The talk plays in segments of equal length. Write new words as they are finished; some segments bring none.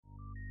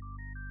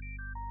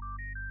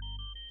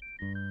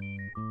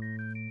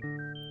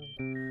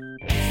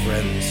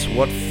Friends,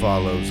 what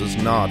follows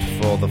is not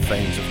for the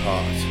faint of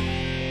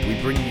heart. We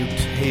bring you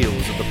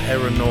tales of the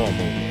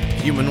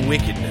paranormal, human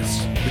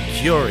wickedness, the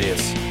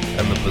curious,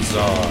 and the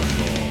bizarre.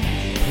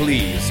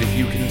 Please, if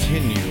you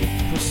continue,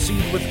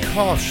 proceed with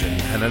caution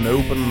and an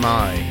open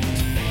mind.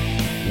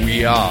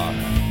 We are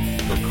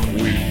the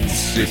Queen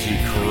City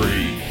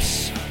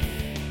Creeps.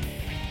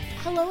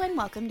 Hello and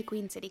welcome to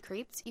Queen City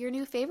Creeps, your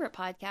new favorite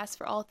podcast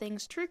for all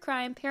things true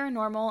crime,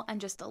 paranormal, and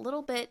just a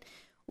little bit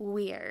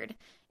weird.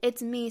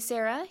 It's me,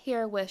 Sarah,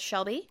 here with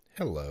Shelby.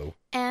 Hello.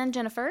 And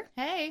Jennifer.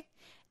 Hey.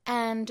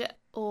 And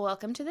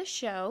welcome to the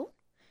show.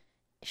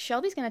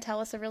 Shelby's going to tell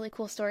us a really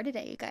cool story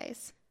today, you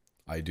guys.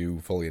 I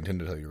do fully intend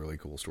to tell you a really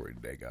cool story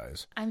today,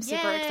 guys. I'm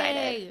super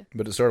excited.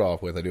 But to start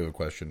off with, I do have a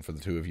question for the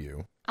two of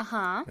you.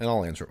 Uh-huh. And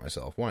I'll answer it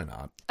myself. Why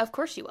not? Of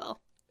course you will.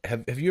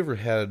 Have you ever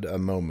had a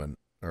moment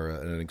or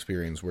an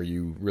experience where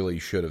you really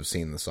should have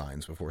seen the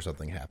signs before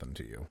something happened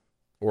to you?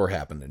 Or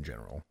happened in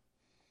general?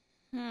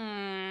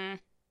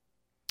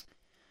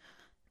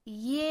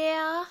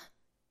 Yeah,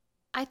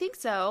 I think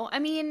so. I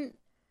mean,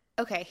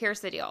 okay, here's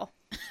the deal.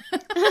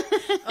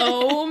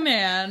 Oh,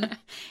 man.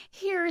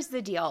 Here's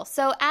the deal.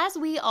 So as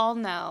we all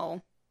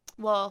know,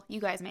 well,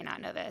 you guys may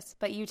not know this,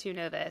 but you two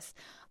know this.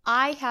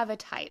 I have a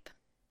type.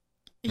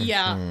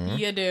 Yeah,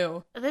 you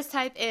do. This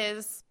type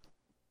is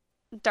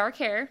dark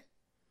hair,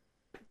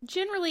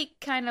 generally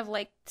kind of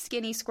like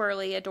skinny,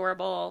 squirrely,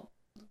 adorable,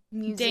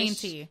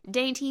 dainty,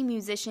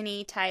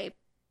 musician-y type,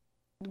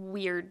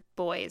 weird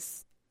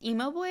boys.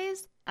 Emo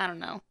boys? I don't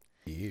know.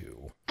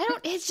 Ew.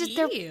 It's just,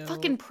 they're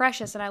fucking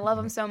precious, and I love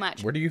them so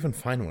much. Where do you even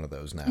find one of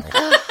those now?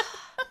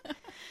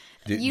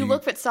 You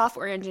look at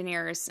software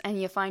engineers,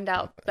 and you find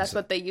out that's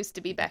what they used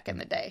to be back in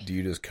the day. Do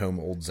you just comb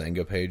old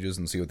Zynga pages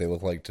and see what they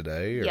look like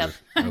today? Or? Yep.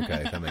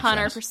 Okay, that makes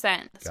 100%.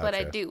 sense. That's what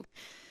I do.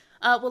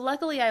 Well,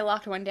 luckily, I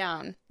locked one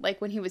down,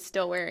 like when he was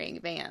still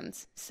wearing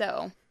Vans,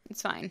 so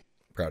it's fine.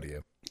 Proud of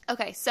you.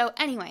 Okay, so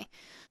anyway,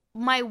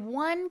 my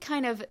one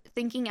kind of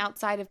thinking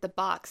outside of the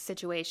box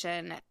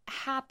situation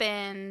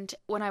happened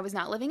when I was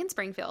not living in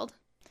Springfield,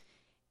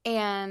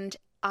 and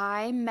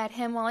I met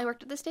him while I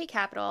worked at the state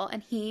capitol,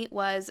 and he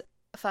was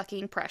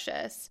fucking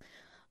precious.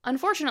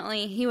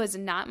 Unfortunately, he was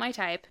not my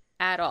type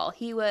at all.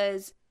 He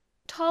was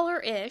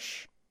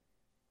taller-ish,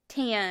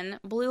 tan,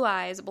 blue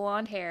eyes,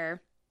 blonde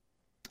hair.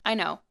 I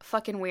know,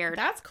 fucking weird.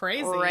 That's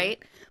crazy.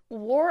 Right?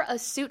 Wore a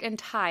suit and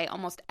tie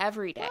almost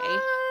every day.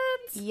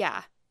 What?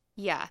 Yeah.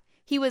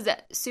 He was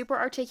super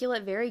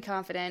articulate, very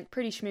confident,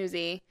 pretty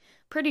schmoozy.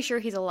 Pretty sure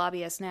he's a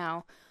lobbyist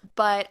now.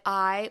 But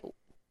I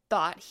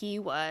thought he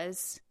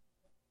was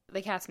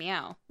the cat's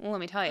meow. Well,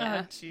 let me tell you.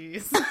 Oh,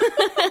 jeez.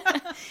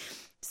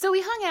 So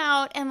we hung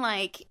out, and,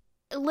 like,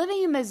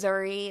 living in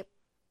Missouri,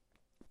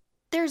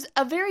 there's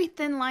a very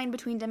thin line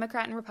between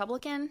Democrat and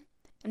Republican.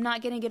 I'm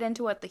not going to get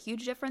into what the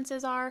huge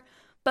differences are.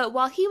 But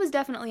while he was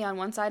definitely on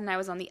one side and I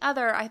was on the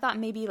other, I thought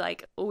maybe,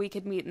 like, we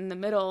could meet in the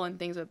middle and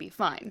things would be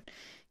fine.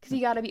 Because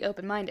you got to be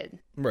open-minded.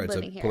 Right, it's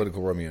a here.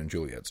 political Romeo and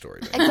Juliet story.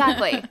 Right?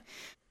 Exactly.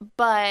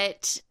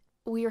 But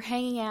we were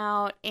hanging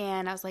out,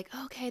 and I was like,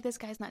 okay, this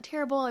guy's not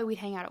terrible. We'd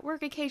hang out at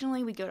work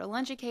occasionally. We'd go to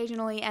lunch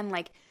occasionally. And,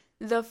 like,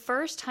 the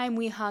first time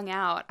we hung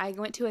out, I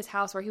went to his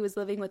house where he was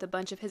living with a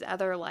bunch of his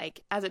other,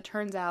 like, as it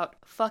turns out,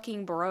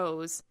 fucking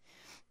bros.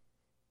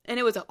 And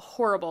it was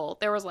horrible.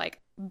 There was, like,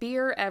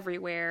 beer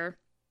everywhere.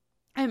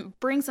 And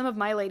bring some of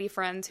my lady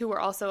friends who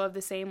were also of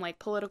the same, like,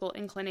 political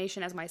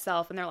inclination as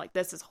myself, and they're like,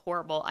 this is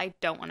horrible. I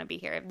don't want to be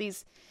here.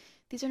 These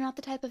are not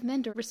the type of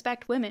men to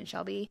respect women,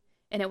 Shelby.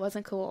 And it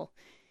wasn't cool.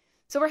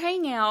 So we're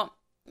hanging out.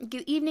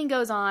 The evening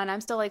goes on.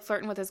 I'm still, like,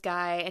 flirting with this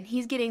guy, and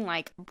he's getting,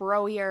 like,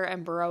 broier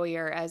and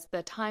broier as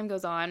the time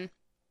goes on.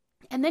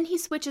 And then he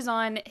switches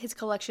on his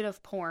collection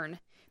of porn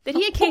that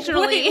he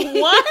occasionally... Wait,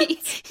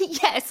 what?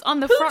 Yes, on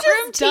the Who front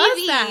just room does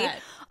TV. that?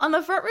 On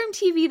the front room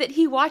TV that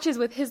he watches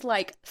with his,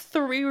 like,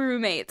 3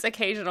 roommates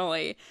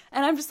occasionally.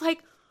 And I'm just like,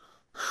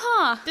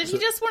 huh. Did he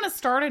just want to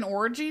start an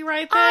orgy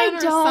right then I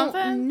or don't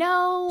something?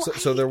 know.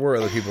 So there were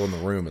other people in the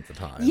room at the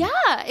time. Yeah,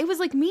 it was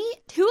like me,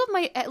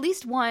 at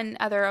least one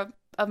other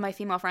of my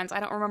female friends. I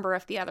don't remember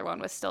if the other one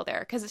was still there.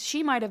 Because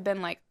she might have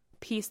been like,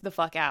 peace the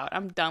fuck out.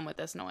 I'm done with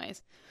this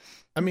noise.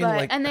 I mean,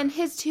 and then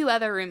his 2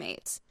 other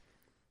roommates.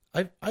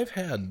 I've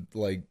had,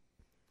 like...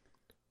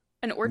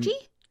 An orgy?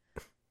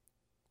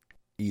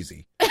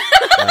 Easy.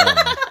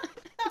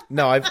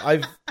 No,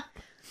 I've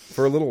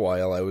for a little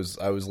while I was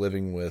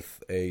living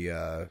with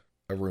a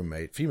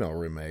roommate, female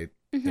roommate,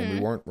 and we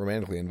weren't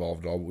romantically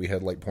involved at all, but we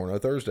had, like, porno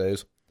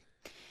Thursdays.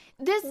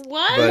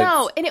 What?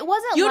 No, and it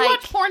wasn't You'd like...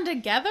 watch porn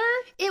together?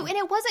 And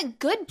it wasn't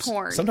good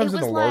porn. Sometimes it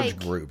in was a large like...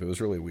 group. It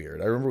was really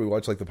weird. I remember we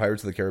watched, like, the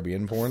Pirates of the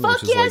Caribbean porn. Fuck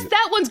which is yes, like,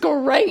 that one's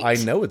great. I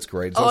know it's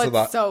great.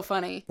 It's so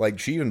funny. Like,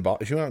 she went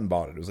out and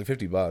bought it. It was like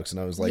 $50, and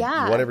I was like,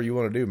 Yeah. whatever you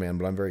want to do, man,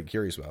 but I'm very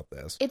curious about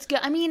this. It's good.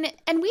 I mean,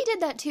 and we did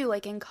that too,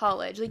 like in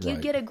college. Like you'd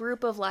Right. get a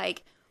group of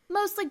like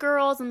mostly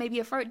girls and maybe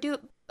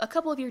a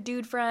couple of your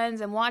dude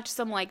friends and watch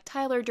some like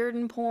Tyler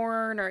Durden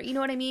porn or you know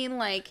what I mean,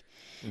 like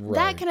that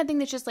Right. kind of thing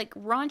that's just like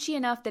raunchy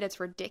enough that it's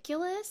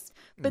ridiculous.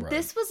 But Right.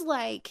 this was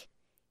like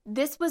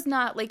this was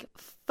not like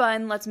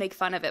fun, let's make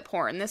fun of it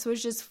porn. This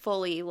was just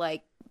fully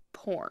like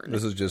porn.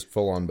 This is just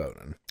full on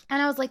boning.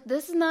 And I was like,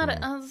 this is not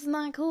this is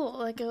not cool.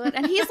 Like,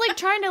 and he's like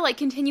trying to like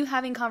continue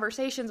having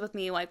conversations with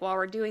me like while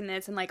we're doing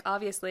this, and like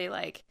obviously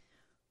like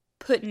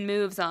putting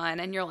moves on,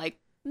 and you're like,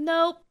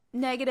 nope,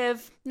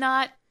 negative,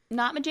 not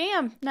my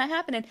jam, not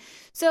happening.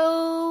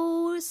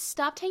 So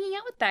stopped hanging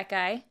out with that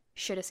guy.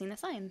 Should have seen the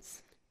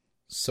signs.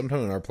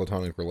 Sometime in our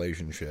platonic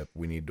relationship,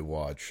 we need to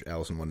watch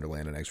Alice in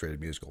Wonderland and X-Rated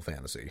Musical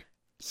Fantasy.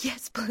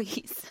 Yes,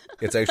 please.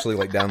 It's actually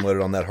like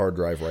downloaded on that hard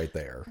drive right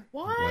there.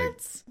 What?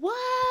 Like,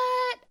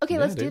 What? Okay, Yeah,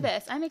 let's do dude.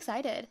 this. I'm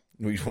excited.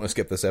 we just want to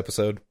skip this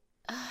episode?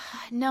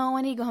 No,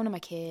 I need to go home to my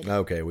kid.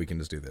 Okay, we can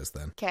just do this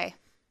then. Okay.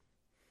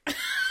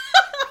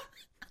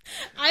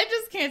 I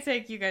just can't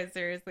take you guys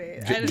seriously.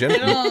 Jen-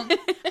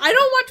 I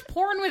don't watch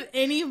porn with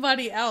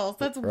anybody else.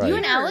 That's Right. weird. You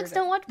and Alex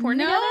don't watch porn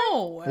together?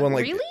 No. Well,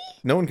 like, Really?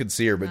 no one could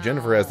see her, but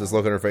Jennifer has this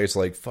look on her face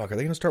like, fuck, are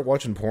they going to start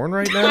watching porn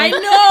right now? I know.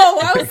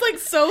 I was like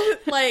so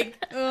like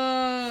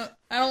I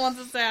don't want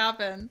this to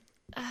happen.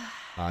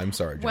 I'm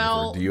sorry, Jennifer.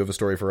 Well- Do you have a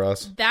story for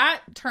us?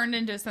 That turned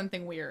into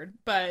something weird,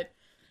 but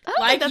I don't think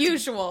like that's-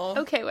 usual,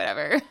 Okay,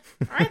 whatever.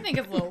 I think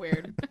it's a little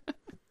weird.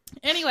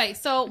 Anyway,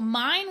 so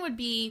mine would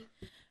be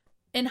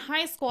in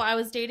high school. I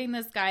was dating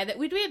this guy that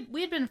we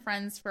had been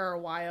friends for a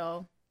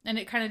while, and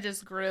it kind of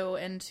just grew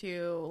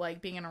into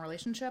like being in a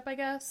relationship, I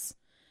guess.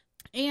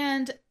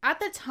 And at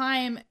the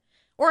time,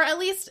 or at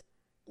least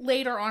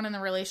later on in the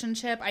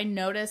relationship, I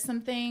noticed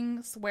some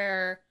things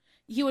where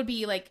he would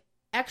be like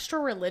extra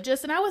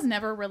religious, and I was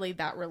never really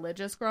that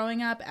religious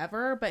growing up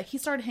ever, but he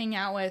started hanging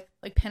out with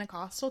like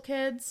Pentecostal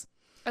kids.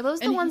 Are those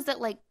the And he- ones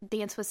that like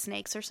dance with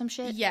snakes or some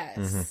shit? Yes.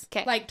 Mm-hmm.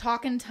 'Kay. Like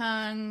talk in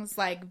tongues,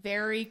 like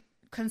very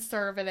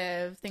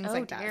conservative, things Oh,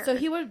 like dear. that. So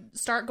he would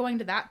start going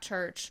to that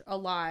church a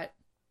lot.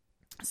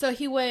 So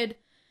he would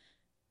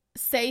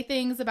say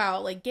things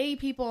about like gay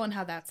people and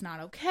how that's not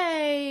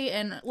okay,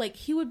 and like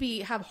he would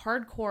have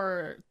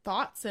hardcore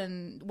thoughts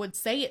and would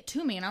say it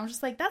to me, and I was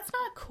just like, that's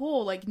not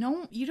cool. Like,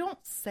 no, you don't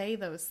say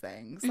those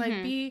things. Like,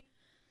 be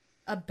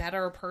a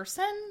better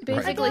person.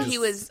 Basically, Right. he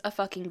was a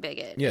fucking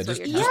bigot. Yeah, is what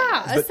just- you're Yeah,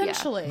 telling me. But-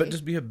 essentially. But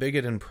just be a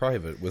bigot in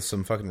private with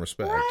some fucking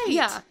respect. Right.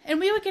 Yeah. And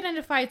we would get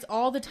into fights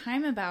all the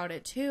time about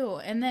it too.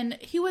 And then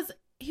he would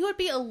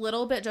be a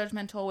little bit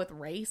judgmental with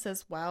race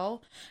as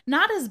well.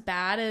 Not as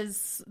bad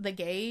as the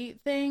gay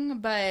thing,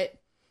 but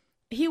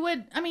he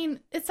would, I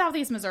mean, it's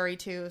Southeast Missouri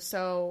too,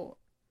 so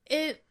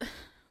it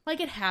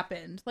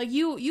happened. Like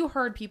you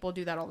heard people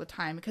do that all the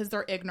time because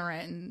they're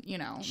ignorant and, you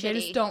know, they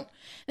just Shitty. don't.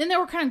 Then they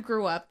were kind of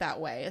grew up that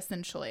way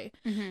essentially.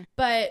 Mhm.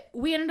 But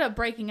we ended up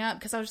breaking up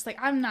because I was just like,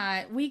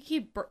 we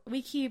keep,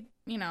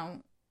 you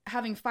know,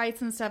 having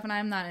fights and stuff, and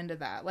I'm not into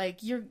that.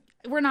 Like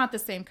we're not the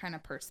same kind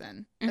of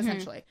person,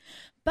 essentially.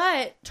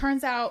 But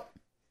turns out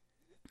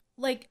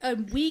like a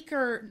week,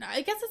 or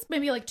I guess it's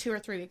maybe like 2 or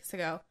 3 weeks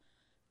ago,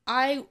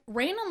 I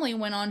randomly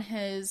went on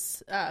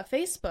his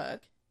Facebook,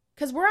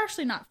 because we're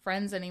actually not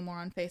friends anymore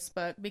on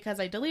Facebook because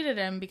I deleted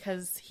him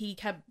because he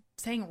kept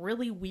saying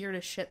really weird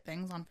as shit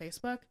things on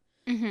Facebook.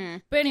 Mm-hmm.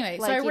 But anyway,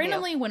 Like so I you do.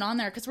 randomly went on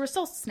there because we're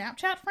still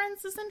Snapchat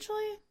friends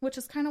essentially, which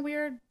is kind of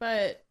weird.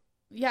 But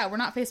yeah, we're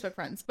not Facebook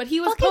friends. But he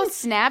was Fucking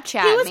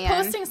Snapchat, he was man.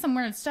 posting some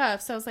weird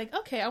stuff, so I was like,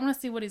 okay, I want to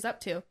see what he's up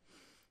to.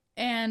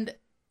 And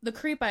the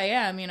creep I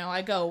am, you know,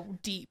 I go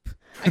deep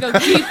into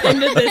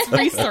this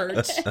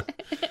research.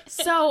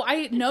 So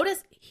I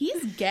noticed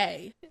he's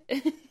gay.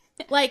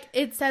 Like,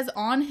 it says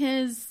on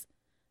his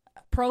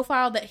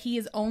profile that he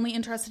is only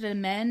interested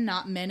in men,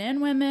 not men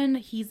and women.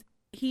 He's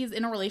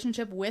in a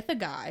relationship with a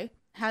guy,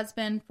 has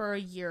been for a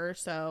year or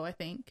so, I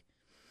think.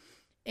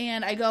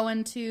 And I go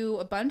into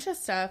a bunch of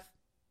stuff,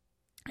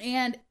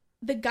 and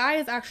the guy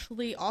is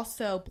actually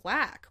also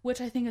black,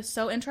 which I think is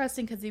so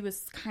interesting because he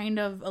was kind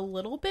of a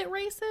little bit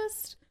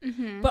racist,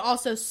 but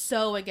also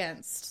so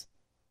against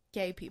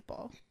gay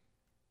people.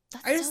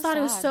 That's I just so thought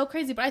it was sad. so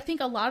crazy. But I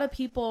think a lot of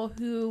people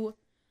who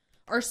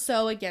are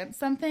so against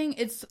something,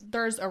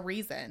 there's a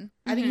reason.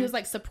 I think he was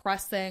like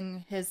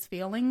suppressing his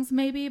feelings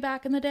maybe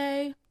back in the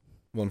day.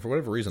 Well, and for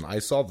whatever reason, I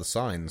saw the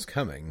signs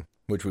coming,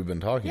 which we've been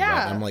talking about.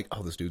 Yeah. And I'm like,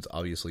 oh, this dude's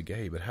obviously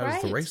gay, but how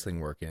does the Right. race thing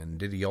work in?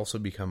 Did he also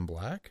become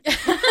black?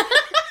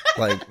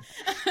 Like,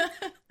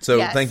 so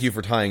Yes. thank you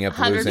for tying up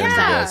the loose ends of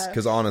 100%. this,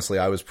 because honestly,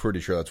 I was pretty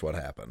sure that's what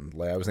happened.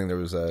 Like, I was thinking there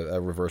was a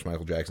reverse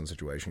Michael Jackson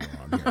situation going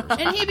on here. or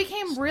something. And he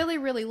became really,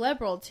 really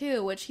liberal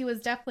too, which he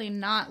was definitely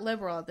not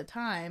liberal at the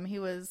time. He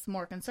was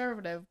more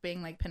conservative,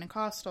 being like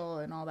Pentecostal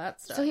and all that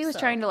stuff. So he was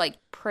trying to like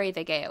pray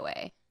the gay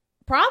away.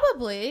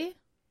 Probably.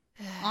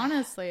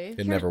 Honestly.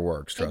 It never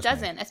works, trust It me.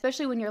 doesn't,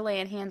 especially when you're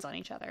laying hands on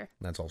each other.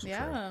 That's also true.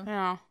 Yeah.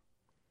 Yeah.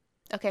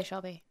 Okay,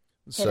 Shelby.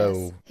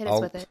 So Hit us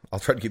with it. I'll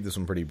try to keep this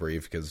one pretty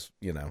brief because,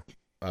 you know,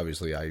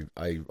 obviously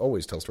I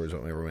always tell stories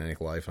about my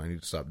romantic life and I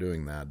need to stop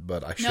doing that,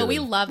 but I should No, we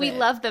have, love We it.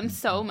 love them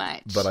so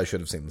much. but I should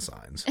have seen the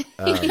signs.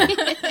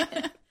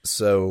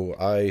 So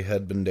I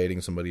had been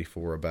dating somebody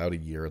for about a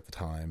year at the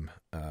time.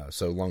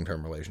 So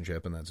long-term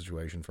relationship in that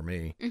situation for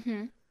me.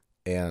 Mm-hmm.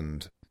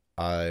 And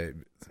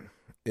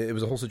it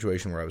was a whole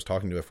situation where I was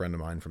talking to a friend of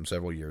mine from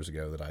several years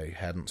ago that I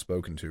hadn't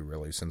spoken to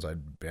really since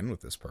I'd been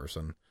with this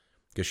person,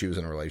 because she was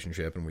in a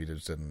relationship and we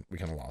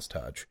kind of lost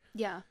touch.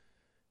 Yeah.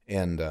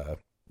 And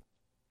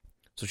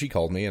so she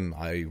called me, and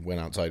I went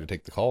outside to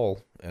take the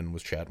call and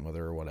was chatting with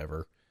her or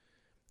whatever.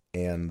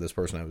 And this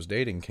person I was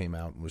dating came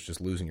out and was just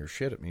losing her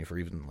shit at me for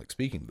even like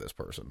speaking to this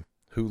person,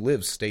 who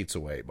lives states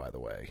away, by the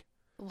way.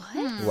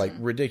 What? Like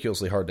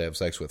ridiculously hard to have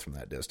sex with from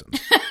that distance.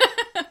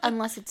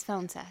 Unless it's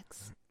phone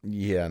sex.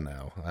 Yeah,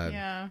 no.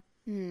 Yeah.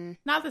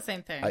 Not the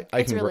same thing.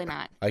 It's really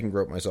not. I can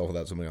grope myself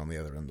without somebody on the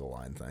other end of the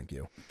line, thank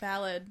you.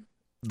 Valid.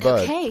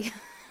 But Okay.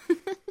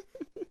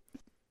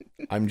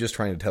 I'm just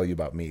trying to tell you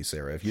about me,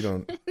 Sarah. If you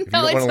don't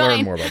No, want it's to learn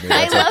fine. more about me,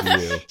 that's up to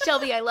you.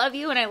 Shelby, I love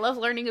you and I love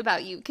learning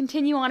about you.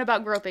 Continue on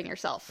about groping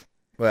yourself.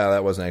 Well,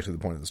 that wasn't actually the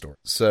point of the story.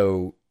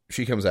 So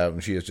she comes out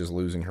and she is just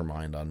losing her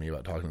mind on me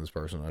about talking to this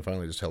person. And I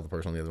finally just tell the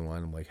person on the other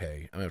line, I'm like,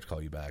 hey, I'm going to have to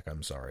call you back.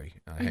 I'm sorry.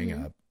 And I hang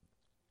up.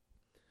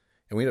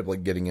 And we end up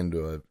like getting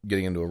into a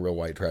real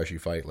white trashy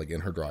fight like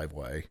in her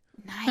driveway.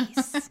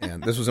 Nice.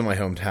 And this was in my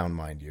hometown,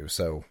 mind you.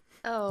 So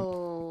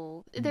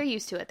Oh, they're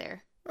used to it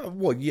there.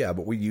 well, yeah,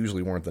 but we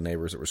usually weren't the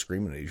neighbors that were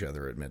screaming at each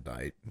other at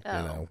midnight. Oh.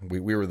 You know,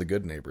 we were the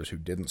good neighbors who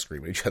didn't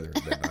scream at each other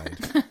at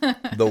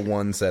midnight. The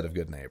one set of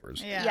good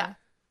neighbors. Yeah.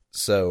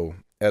 So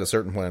at a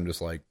certain point, I'm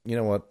just like, you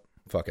know what?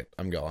 Fuck it.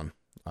 I'm gone.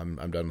 I'm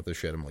done with this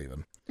shit. I'm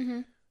leaving.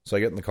 Mm-hmm. So I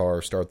get in the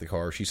car, start the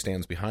car. She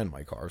stands behind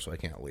my car, so I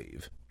can't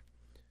leave.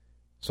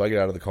 So I get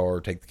out of the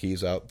car, take the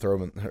keys out, throw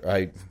them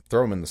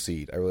in the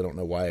seat. I really don't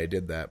know why I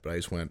did that, but I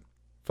just went,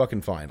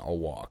 fucking fine, I'll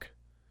walk.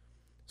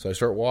 So I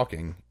start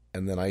walking,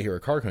 and then I hear a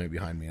car coming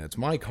behind me, and it's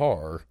my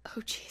car.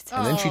 Oh, Jesus.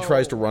 And then she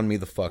tries to run me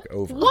the fuck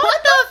over.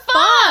 What the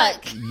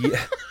fuck?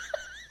 Yeah.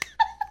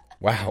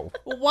 Wow.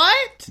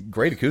 What?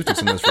 Great acoustics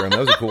in this room. That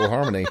was a cool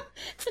harmony.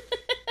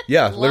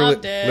 Yeah,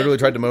 Loved it. literally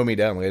tried to mow me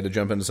down. I had to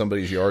jump into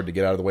somebody's yard to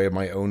get out of the way of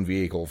my own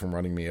vehicle from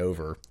running me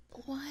over.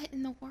 What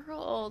in the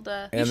world? You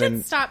And should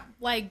then stop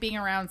like being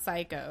around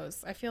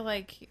psychos. I feel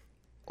like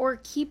Or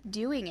keep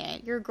doing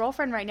it. Your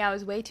girlfriend right now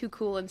is way too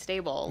cool and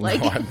stable. no,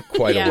 Like, I'm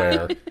quite Yeah.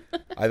 aware.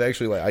 I've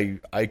actually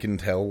I can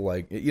tell,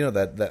 like, you know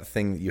that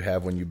thing that you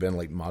have when you've been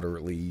like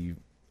moderately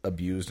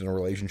abused in a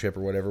relationship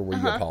or whatever, where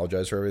you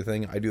apologize for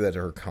everything. I do that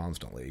to her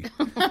constantly.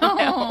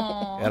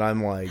 And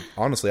I'm like,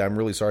 honestly, I'm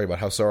really sorry about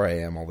how sorry I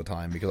am all the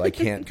time, because I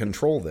can't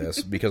control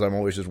this, because I'm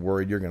always just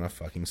worried you're gonna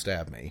fucking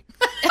stab me.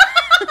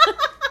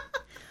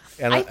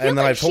 And I feel then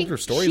like I've told her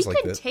stories she like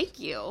could this. take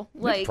you.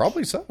 Like,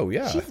 Probably so,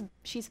 yeah.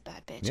 she's a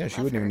bad bitch. Yeah, I she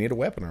love wouldn't her. even need a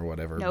weapon or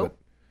whatever. Nope.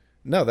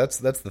 But no, that's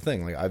the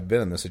thing. Like, I've been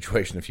in this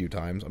situation a few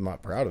times. I'm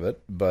not proud of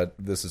it, but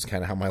this is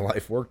kind of how my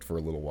life worked for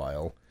a little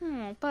while.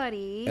 Oh,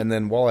 buddy. And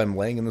then while I'm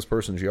laying in this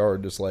person's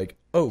yard, just like,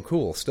 oh,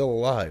 cool, still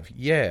alive.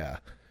 Yeah.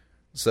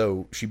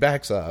 So she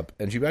backs up,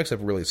 and she backs up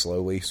really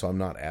slowly, so I'm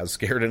not as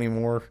scared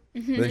anymore.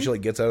 But then she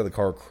like gets out of the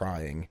car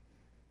crying,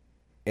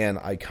 and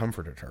I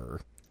comforted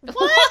her.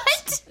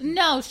 what?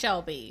 No,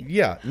 Shelby.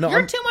 Yeah, no, You're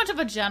I'm too much of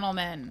a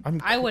gentleman.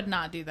 I would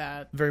not do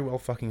that. very well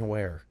fucking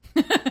aware.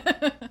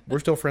 We're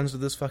still friends to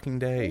this fucking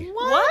day.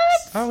 What?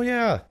 Oh,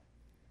 yeah.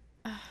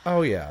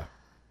 Oh, yeah.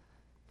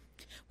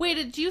 Wait,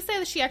 did you say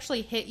that she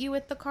actually hit you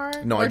with the car?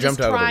 No, Or I jumped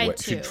just out of the way. tried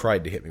She to?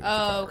 tried to hit me with the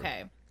car. Oh,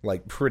 okay.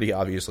 Like, pretty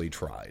obviously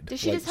tried. Does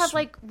she just have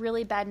like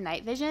really bad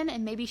night vision,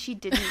 and maybe she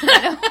didn't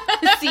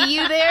see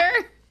you there?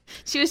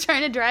 She was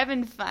trying to drive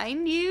and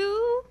find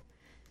you.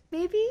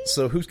 Maybe.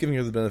 So who's giving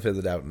her the benefit of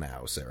the doubt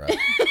now, Sarah?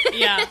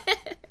 Yeah.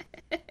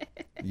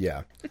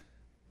 Yeah.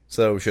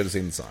 So should have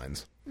seen the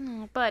signs.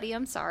 Oh, buddy,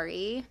 I'm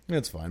sorry.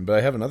 It's fine, but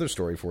I have another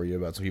story for you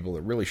about some people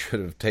that really should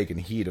have taken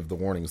heed of the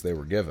warnings they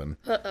were given.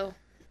 Uh-oh.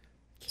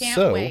 Can't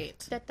So-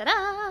 wait.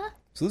 Da-da-da.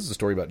 So this is a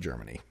story about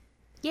Germany.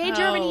 Yay,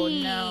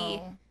 Germany. Oh,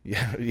 no.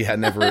 Yeah,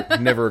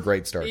 never a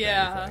great start. to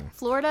Yeah. anything.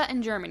 Florida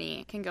and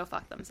Germany can go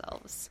fuck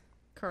themselves.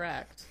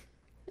 Correct.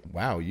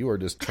 Wow, you are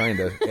just trying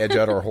to edge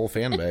out our whole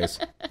fan base.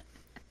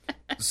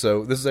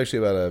 So this is actually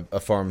about a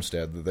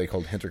farmstead that they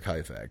called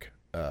Hinterkaifeck,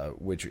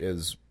 which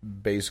is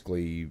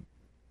basically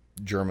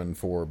German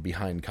for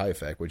behind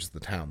Kaifeck, which is the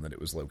town that it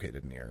was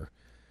located near.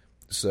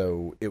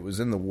 So it was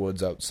in the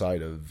woods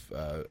outside of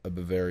a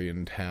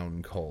Bavarian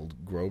town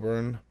called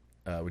Grobern,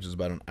 which is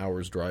about an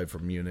hour's drive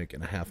from Munich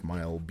and a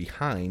half-mile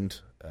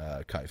behind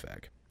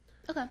Kaifeck.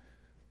 Okay.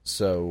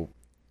 So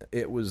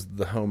it was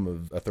the home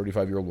of a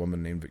 35-year-old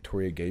woman named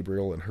Victoria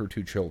Gabriel and her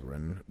two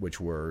children, which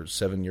were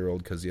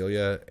 7-year-old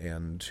Kazilia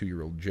and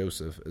 2-year-old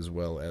Joseph, as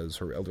well as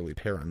her elderly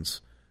parents,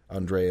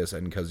 Andreas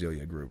and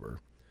Kazilia Gruber.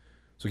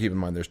 So keep in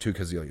mind, there's two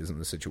Kazilias in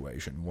this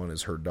situation. One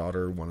is her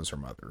daughter, one is her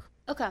mother.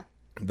 Okay.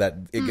 That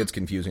it gets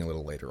confusing a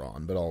little later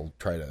on, but I'll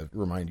try to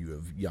remind you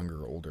of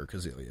younger, older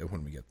Kazilia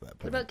when we get to that What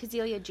point. about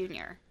Kazelia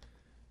Jr.?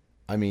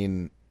 I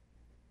mean,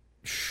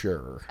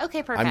 sure.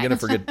 Okay, perfect.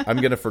 I'm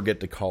gonna forget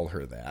to call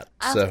her that.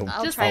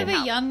 I'll Just try say it the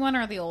out. young one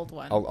or the old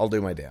one. I'll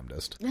do my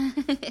damnedest.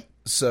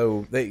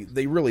 So they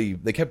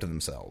kept to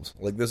themselves.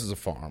 Like, this is a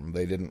farm.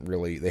 They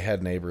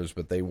had neighbors,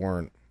 but they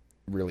weren't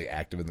really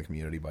active in the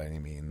community by any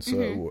means.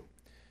 So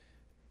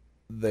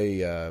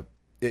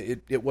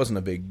it wasn't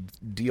a big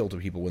deal to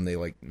people when they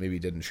like maybe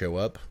didn't show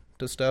up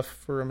to stuff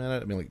for a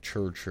minute. I mean, like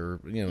church or,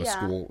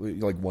 school,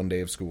 like one day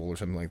of school or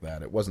something like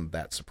that. It wasn't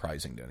that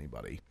surprising to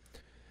anybody.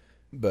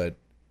 But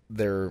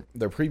their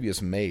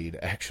previous maid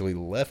actually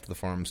left the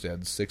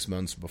farmstead 6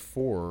 months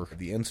before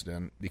the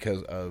incident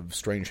because of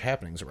strange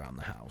happenings around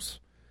the house.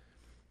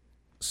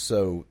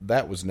 So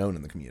that was known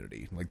in the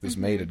community. Like, this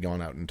maid had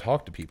gone out and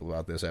talked to people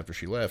about this after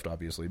she left,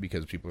 obviously,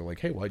 because people are like,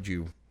 hey, why'd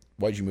you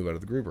move out of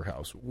the Gruber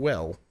house?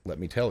 Well, let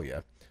me tell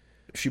you.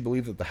 She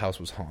believed that the house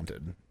was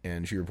haunted,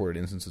 and she reported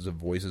instances of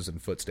voices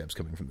and footsteps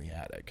coming from the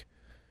attic.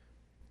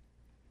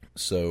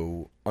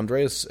 So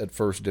Andreas at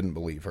first didn't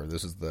believe her.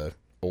 This is the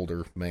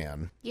older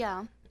man.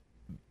 Yeah.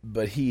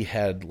 But he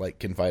had, like,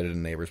 confided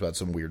in neighbors about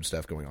some weird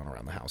stuff going on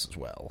around the house as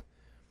well.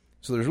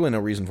 So there's really no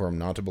reason for him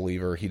not to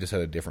believe her. He just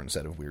had a different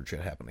set of weird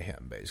shit happen to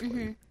him,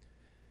 basically.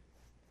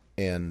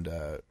 And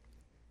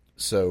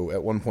so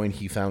at one point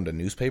he found a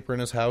newspaper in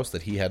his house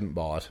that he hadn't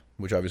bought,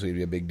 which obviously would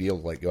be a big deal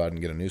to, like, go out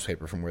and get a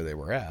newspaper from where they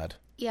were at.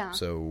 Yeah.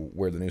 So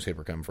where the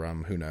newspaper come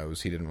from, who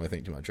knows? He didn't really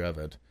think too much of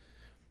it.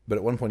 But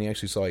at one point he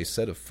actually saw a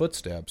set of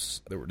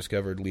footsteps that were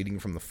discovered leading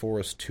from the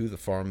forest to the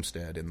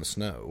farmstead in the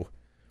snow,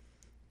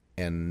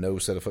 and no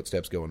set of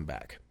footsteps going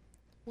back.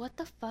 What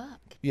the fuck?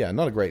 Yeah,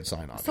 not a great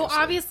sign, obviously. So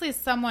obviously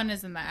someone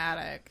is in the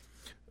attic.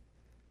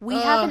 We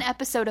have an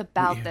episode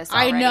about this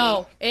already. I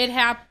know. It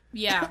happened.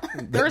 Yeah.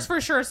 There's for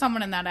sure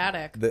someone in that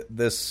attic.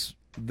 This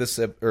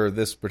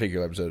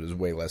particular episode is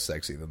way less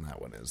sexy than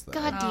that one is, though.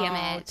 God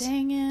damn it.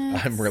 Dang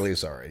it. I'm really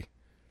sorry.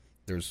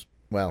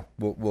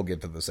 We'll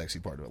get to the sexy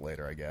part of it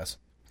later, I guess.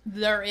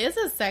 There is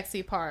a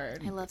sexy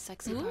part. I love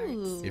sexy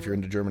parts. If you're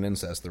into German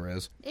incest, there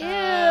is. Ew.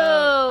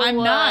 I'm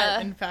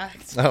not, in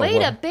fact. Oh, Way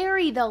well, to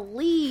bury the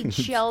lead,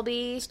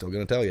 Shelby. still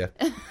going to tell you.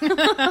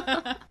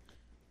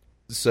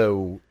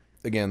 So,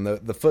 again,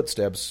 the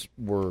footsteps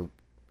were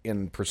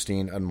in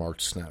pristine,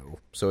 unmarked snow.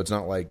 So it's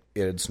not like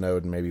it had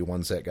snowed and maybe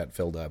one set got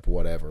filled up,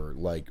 whatever.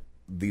 Like,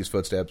 these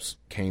footsteps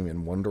came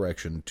in one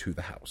direction to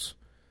the house.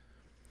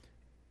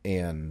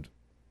 And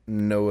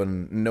no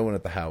one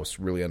at the house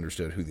really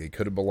understood who they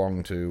could have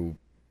belonged to,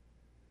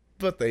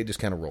 but they just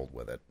kind of rolled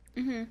with it.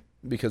 Mm-hmm.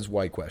 Because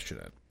why question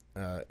it?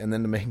 And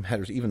then to make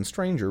matters even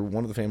stranger,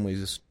 one of the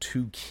family's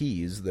 2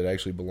 keys that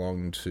actually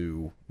belonged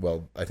to,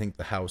 well, I think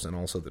the house and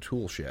also the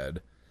tool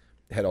shed,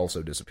 had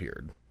also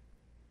disappeared.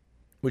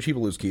 Which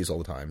people lose keys all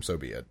the time, so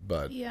be it.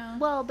 But Yeah.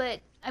 Well,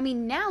 but, I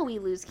mean, now we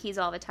lose keys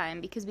all the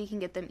time because we can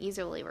get them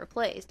easily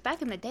replaced.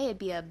 Back in the day, it'd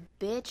be a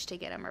bitch to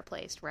get them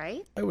replaced,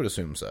 right? I would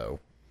assume so.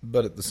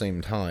 But at the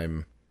same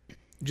time,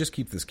 just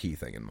keep this key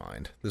thing in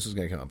mind. This is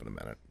going to come up in a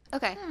minute.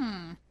 Okay.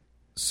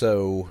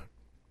 So,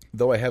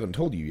 though I haven't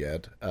told you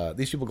yet,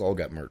 these people all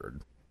got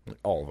murdered.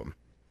 All of them.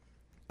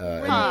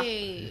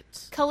 Right.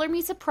 Color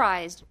me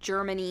surprised,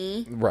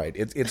 Germany. Right.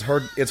 It's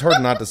hard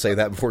not to say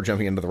that before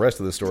jumping into the rest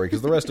of the story,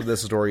 because the rest of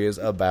this story is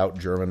about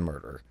German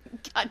murder.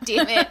 God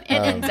damn it.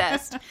 And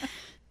incest.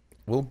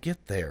 We'll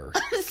get there.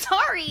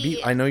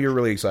 Sorry. I know you're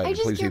really excited. I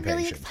just Please get be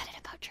really patient. excited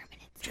about German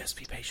incest. Just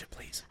be patient,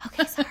 please.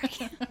 Okay,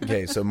 sorry.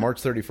 Okay, so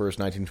March 31st,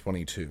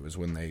 1922 is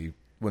when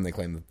they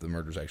claimed that the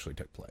murders actually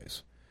took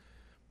place.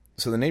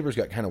 So the neighbors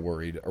got kind of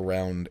worried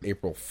around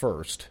April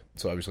 1st,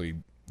 so obviously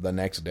the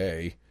next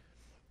day,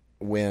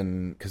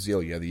 when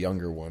Kazelia, the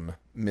younger one,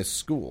 missed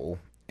school,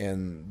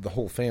 and the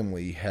whole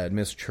family had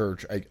missed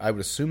church. I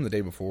would assume the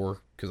day before,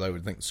 because I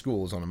would think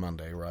school is on a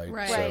Monday, right?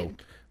 Right. So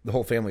Right. the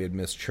whole family had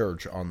missed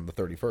church on the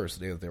 31st,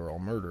 the day that they were all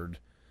murdered.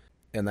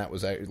 And that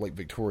was like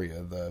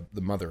Victoria, the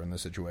mother in the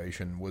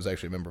situation, was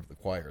actually a member of the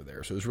choir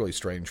there. So it was really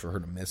strange for her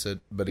to miss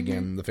it. But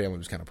again, the family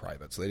was kind of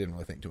private, so they didn't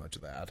really think too much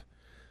of that.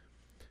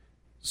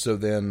 So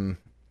then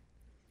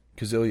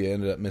Kazelia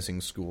ended up missing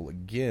school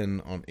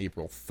again on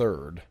April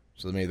 3rd.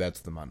 So maybe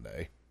that's the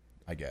Monday,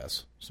 I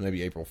guess. So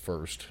maybe April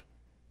 1st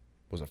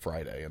was a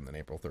Friday, and then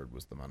April 3rd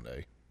was the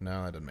Monday.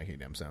 No, that doesn't make any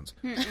damn sense.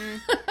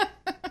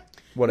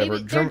 Whatever.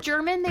 Maybe they're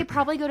German. They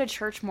probably go to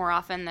church more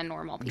often than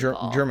normal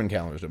people. German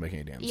calendars don't make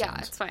any damn Yeah,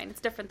 sense. it's fine. It's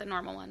different than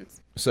normal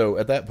ones. So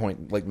at that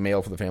point, like,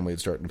 mail for the family had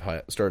started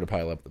to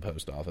pile up at the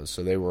post office.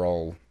 So there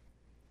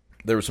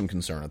was some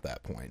concern at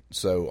that point.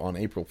 So on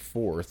April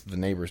 4th, the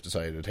neighbors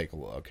decided to take a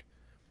look.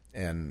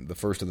 And the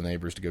first of the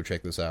neighbors to go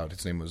check this out,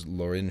 his name was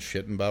Lorenz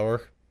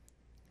Schittenbauer.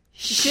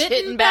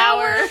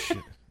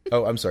 Schittenbauer.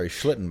 Oh, I'm sorry,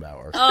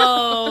 Schlittenbauer.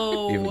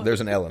 Oh.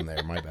 There's an L in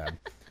there, my bad.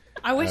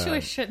 I wish it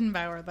was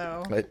Schittenbauer,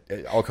 though.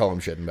 I'll call him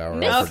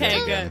Schittenbauer. I'll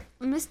forget Okay, him.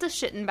 good. Mr.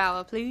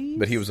 Schittenbauer, please.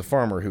 But he was a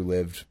farmer who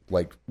lived,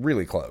 like,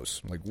 really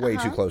close, like, way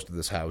too close to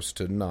this house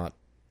to not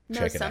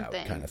check it out,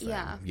 something, kind of thing.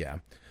 yeah.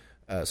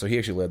 So he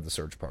actually led the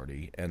search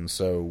party. And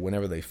so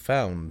whenever they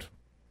found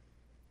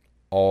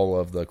all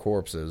of the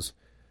corpses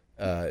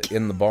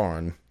in the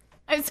barn,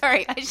 I'm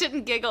sorry. I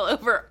shouldn't giggle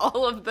over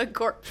all of the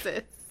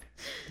corpses.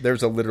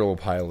 there's a literal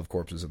pile of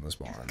corpses in this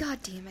barn. God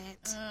damn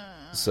it.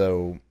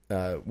 So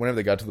whenever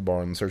they got to the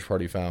barn, the search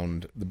party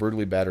found the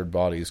brutally battered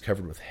bodies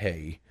covered with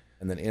hay.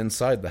 And then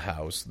inside the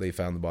house, they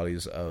found the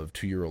bodies of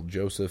 2-year-old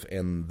Joseph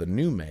and the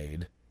new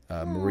maid,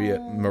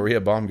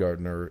 Maria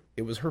Baumgartner.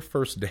 It was her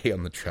first day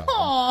on the job.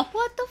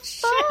 What the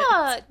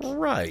fuck?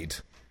 Right.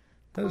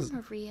 That is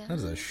Maria. a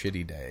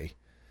shitty day.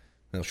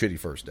 Now, shitty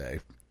first day.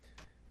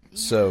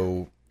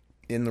 So,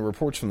 in the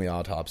reports from the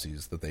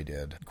autopsies that they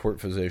did, court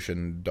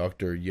physician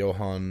Dr.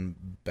 Johann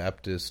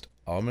Baptist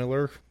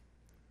Aumiller,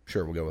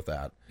 sure, we'll go with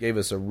that, gave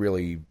us a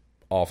really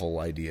awful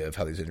idea of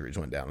how these injuries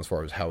went down as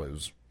far as how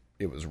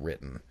it was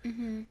written.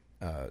 Mm-hmm.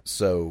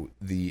 So,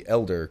 the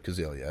elder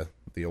Kazelia,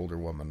 the older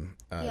woman,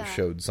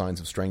 showed signs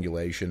of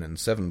strangulation and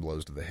 7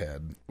 blows to the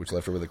head, which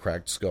left her with a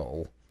cracked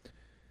skull.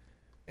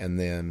 And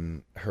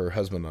then her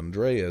husband,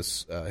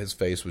 Andreas, his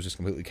face was just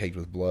completely caked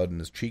with blood, and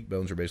his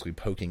cheekbones were basically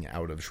poking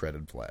out of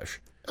shredded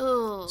flesh.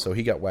 Ugh. So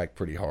he got whacked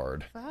pretty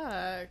hard.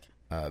 Fuck.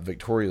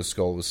 Victoria's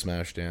skull was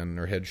smashed in.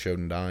 Her head showed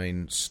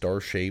 9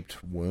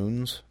 star-shaped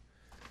wounds.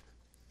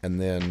 And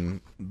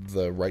then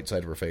the right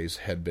side of her face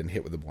had been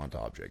hit with a blunt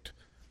object.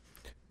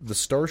 The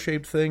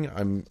star-shaped thing,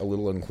 I'm a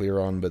little unclear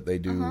on, but they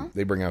do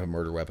they bring out a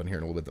murder weapon here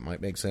in a little bit that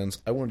might make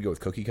sense. I wanted to go with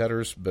cookie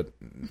cutters, but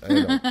I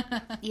don't know.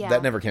 Yeah.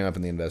 That never came up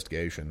in the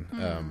investigation.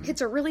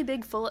 It's a really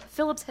big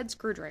Phillips head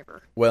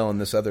screwdriver. Well,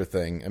 and this other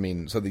thing, I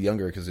mean, so the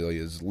younger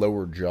Kazelia's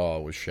lower jaw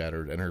was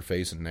shattered, and her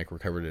face and neck were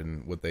covered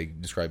in what they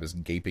describe as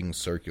gaping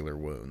circular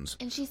wounds.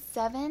 And she's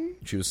 7?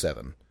 She was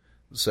 7.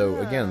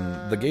 So,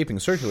 again, the gaping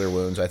circular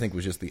wounds, I think,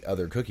 was just the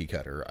other cookie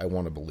cutter, I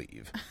want to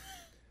believe.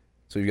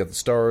 So you got the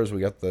stars, we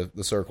got the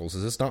circles.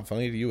 Is this not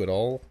funny to you at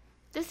all?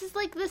 This is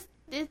like this.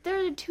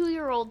 They're a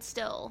 2-year-old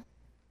still.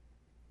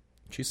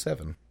 She's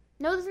 7.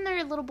 No, isn't there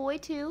a little boy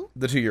too?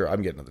 The 2-year,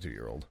 I'm getting to the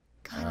 2-year-old.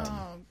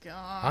 Oh,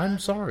 God. I'm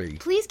sorry.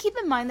 Please keep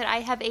in mind that I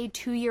have a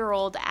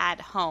 2-year-old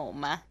at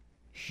home,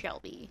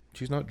 Shelby.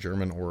 She's not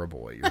German or a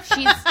boy.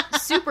 She's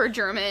super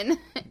German,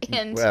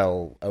 and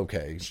Well,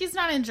 okay. She's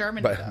not in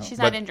Germany, But- though. she's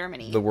but not in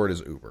Germany. The word is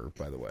Uber,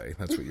 by the way.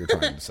 That's what you're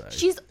trying to say.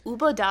 She's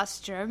über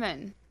das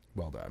German.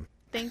 Well done.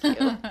 Thank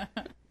you.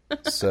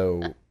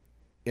 So,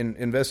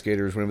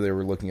 investigators, whenever they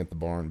were looking at the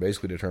barn,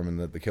 basically determined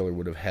that the killer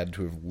would have had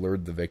to have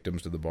lured the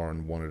victims to the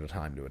barn one at a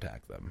time to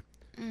attack them.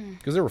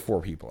 Because there were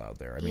 4 people out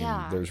there. I mean,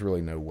 Yeah. there's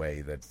really no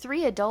way that...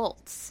 3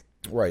 adults.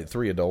 Right,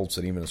 3 adults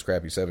and even a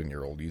scrappy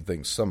 7-year-old. You'd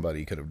think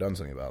somebody could have done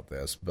something about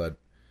this, but...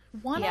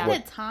 One Yeah.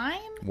 at a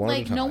time? One at a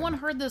Like, no time. one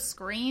heard the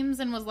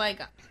screams and was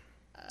like,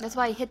 That's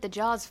why I hit the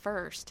jaws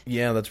first.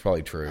 Yeah, that's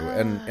probably true.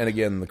 And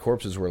again, the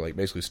corpses were like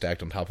basically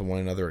stacked on top of one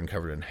another and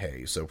covered in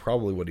hay. So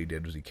probably what he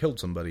did was he killed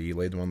somebody, he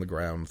laid them on the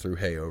ground, threw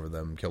hay over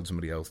them, killed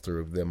somebody else,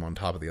 threw them on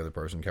top of the other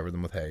person, covered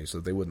them with hay, so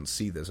that they wouldn't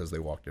see this as they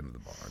walked into the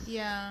barn.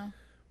 yeah.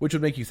 Which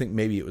would make you think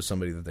maybe it was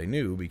somebody that they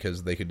knew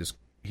because they could just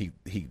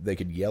they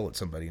could yell at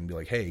somebody and be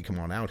like, "Hey, come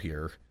on out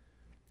here,"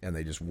 and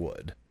they just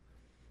would.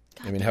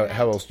 I mean,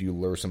 how else do you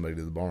lure somebody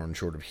to the barn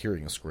short of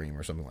hearing a scream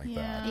or something like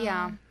that?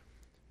 Yeah.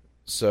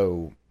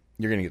 So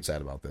you're going to get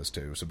sad about this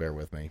too, so bear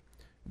with me.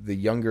 The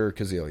younger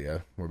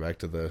Kazelia, we're back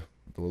to the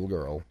little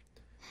girl,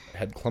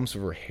 had clumps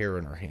of her hair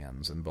in her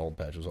hands and bald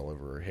patches all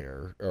over her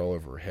hair, or all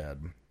over her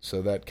head.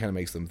 So that kind of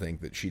makes them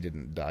think that she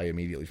didn't die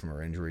immediately from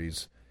her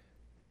injuries,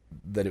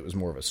 that it was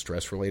more of a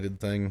stress-related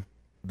thing,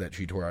 that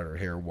she tore out her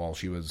hair while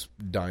she was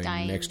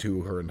dying. Next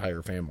to her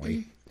entire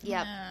family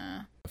Yep.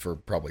 for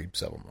probably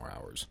several more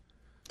hours.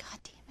 God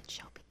damn it,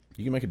 Shelby.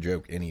 You can make a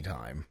joke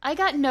anytime. I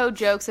got no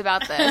jokes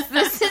about this.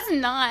 This is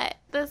not.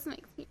 This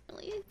makes me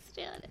really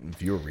sad.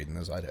 If you were reading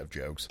this, I'd have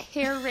jokes.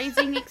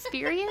 Hair-raising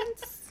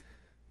experience?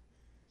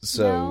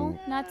 So... No,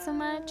 not so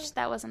much.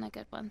 That wasn't a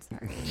good one.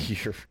 Sorry.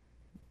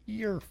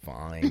 You're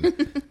fine.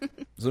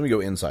 So let me go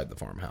inside the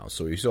farmhouse.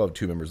 So we still have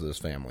 2 members of this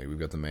family. We've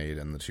got the maid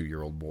and the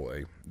 2-year-old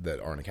boy that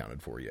aren't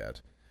accounted for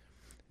yet.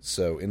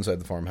 So inside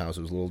the farmhouse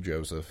was little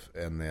Joseph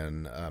and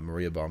then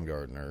Maria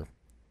Baumgartner,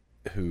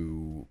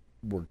 who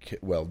were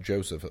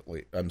Joseph.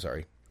 I'm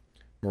sorry,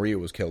 Maria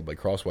was killed by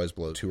crosswise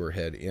blows to her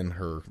head in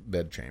her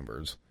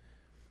bedchambers,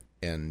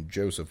 and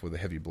Joseph with a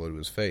heavy blow to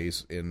his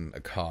face in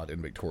a cot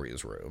in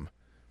Victoria's room.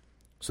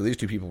 So these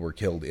 2 people were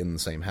killed in the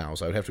same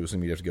house. I would have to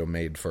assume you'd have to go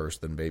maid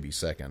first, then baby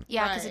second.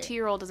 Yeah, because Right. a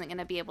 2-year-old isn't going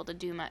to be able to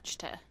do much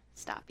to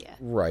stop you.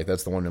 Right,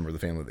 that's the one member of the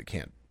family that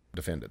can't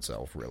defend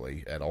itself,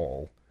 really, at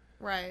all.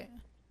 Right.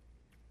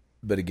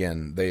 But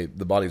again, the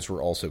bodies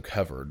were also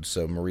covered.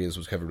 So Maria's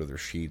was covered with her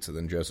sheets, and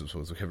then Joseph's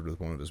was covered with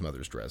one of his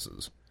mother's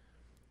dresses.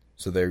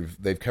 So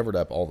they've covered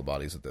up all the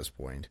bodies at this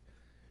point.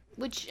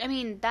 Which, I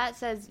mean, that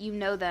says you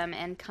know them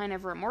and kind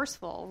of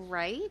remorseful,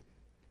 right?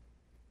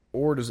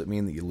 Or does it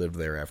mean that you lived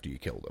there after you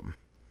killed them?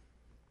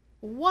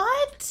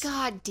 What?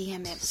 God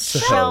damn it.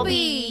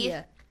 Shelby!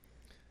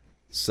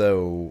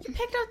 So, You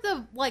picked up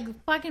the, like,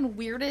 fucking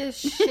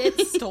weirdest shit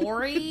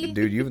story.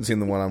 dude, you haven't seen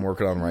the one I'm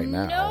working on right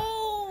now. No!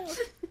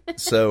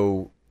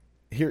 So,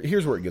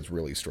 here's where it gets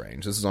really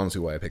strange. This is honestly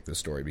why I picked this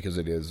story, because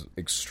it is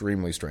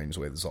extremely strange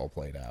the way this all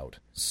played out.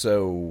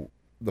 So,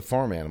 the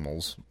farm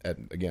animals,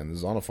 again, this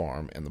is on a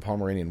farm, and the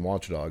Pomeranian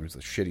watchdog is the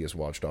shittiest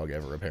watchdog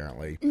ever,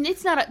 apparently.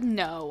 It's not a...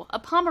 No. A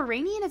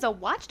Pomeranian is a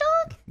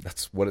watchdog?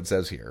 That's what it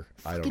says here.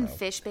 I don't Fucking know.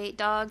 fish bait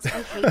dogs.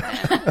 I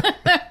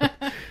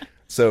hate them.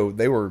 So,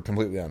 they were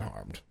completely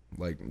unharmed.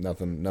 Like,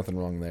 nothing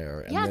wrong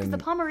there. And Yeah, because then-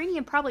 the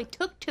Pomeranian probably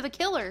took to the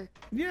killer.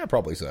 Yeah,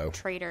 probably so.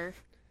 Traitor.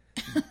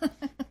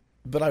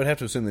 But I would have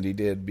to assume that he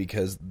did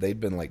because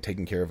they'd been like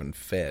taken care of and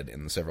fed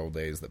in the several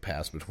days that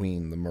passed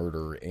between the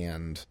murder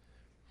and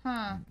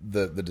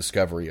the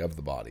discovery of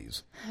the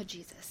bodies. Oh,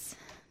 Jesus.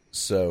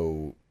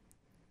 So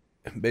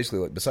basically,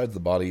 like, besides the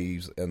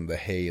bodies and the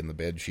hay and the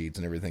bed sheets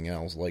and everything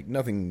else, like,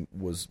 nothing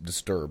was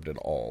disturbed at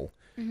all.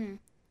 Mm-hmm.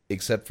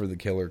 Except for the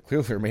killer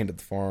clearly remained at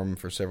the farm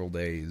for several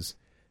days,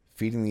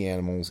 feeding the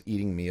animals,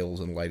 eating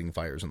meals, and lighting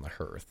fires on the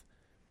hearth.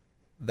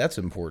 That's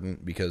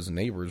important because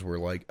neighbors were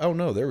like, "Oh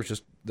no, there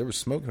was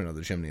smoke coming out of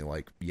the chimney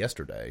like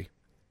yesterday.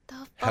 The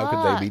fuck? How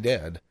could they be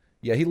dead?"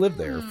 Yeah, he lived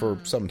there for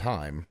some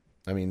time.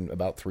 I mean,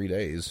 about 3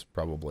 days,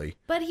 probably.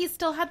 But he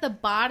still had the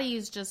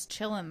bodies just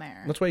chilling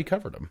there. That's why he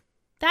covered them.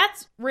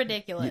 That's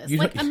ridiculous. You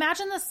like, don't-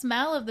 imagine the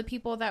smell of the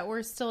people that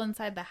were still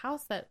inside the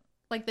house, that,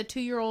 like, the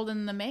 2-year-old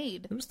and the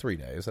maid. It was 3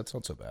 days. That's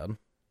not so bad.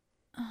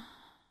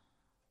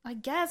 I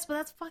guess, but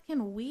that's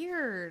fucking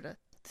weird.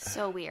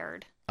 So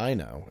weird. I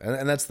know.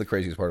 And that's the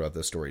craziest part about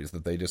this story, is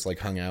that they just, like,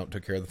 hung out,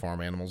 took care of the farm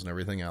animals and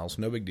everything else.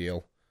 No big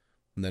deal.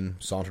 And then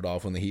sauntered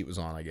off when the heat was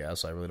on, I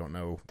guess. I really don't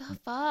know. The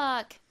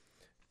fuck?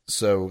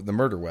 So, the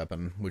murder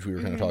weapon, which we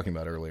were kind of talking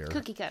about earlier.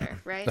 Cookie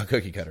cutter, right? A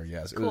cookie cutter,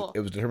 yes. Cool.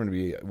 It was determined to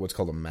be what's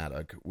called a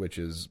mattock, which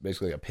is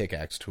basically a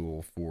pickaxe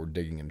tool for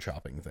digging and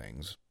chopping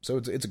things. So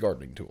it's a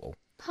gardening tool.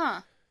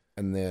 Huh.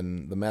 And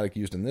then the mattock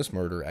used in this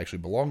murder actually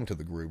belonged to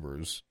the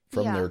Grubers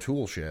from Yeah. their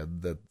tool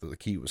shed that the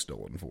key was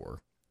stolen for.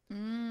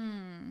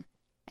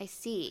 I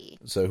see.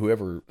 So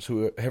whoever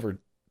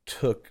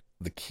took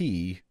the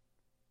key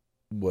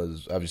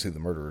was obviously the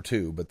murderer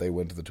too, but they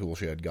went to the tool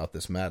shed, got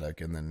this mattock,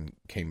 and then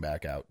came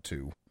back out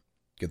to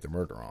get their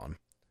murder on.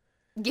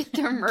 Get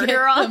their murder Get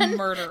on. the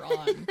murder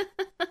on.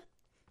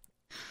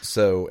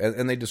 So,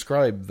 and they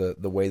describe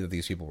the way that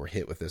these people were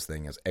hit with this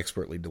thing as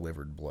expertly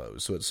delivered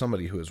blows. So it's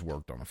somebody who has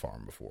worked on a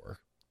farm before.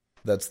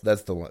 That's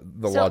the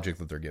logic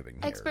that they're giving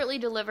here. Expertly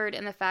delivered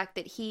in the fact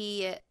that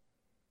he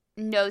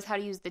knows how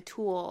to use the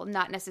tool,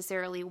 not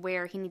necessarily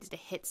where he needs to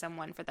hit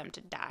someone for them to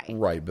die.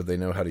 Right, but they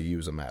know how to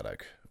use a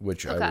mattock,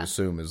 which I would Okay.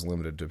 assume is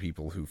limited to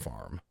people who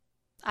farm.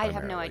 I have no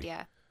primarily.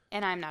 idea.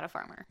 And I'm not a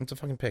farmer. It's a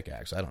fucking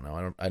pickaxe. I don't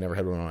know. I never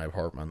had one in my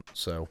apartment,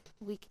 so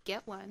We could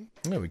get one.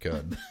 yeah, we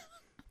could.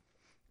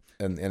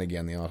 and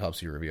again, the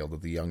autopsy revealed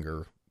that the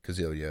younger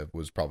Kazilia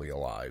was probably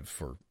alive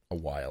for a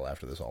while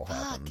after this all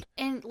happened.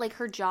 And like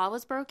her jaw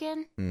was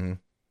broken. Mm-hmm.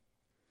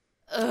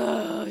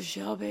 Ugh,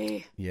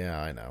 Shelby. Yeah,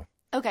 I know.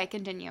 Okay,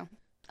 continue.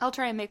 I'll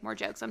try and make more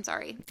jokes. I'm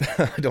sorry.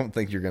 I don't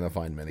think you're gonna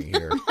find many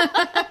here.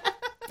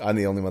 I'm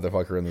the only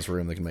motherfucker in this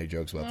room that can make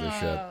jokes about this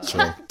shit. So.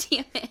 God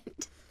damn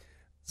it.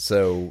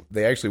 So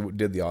they actually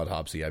did the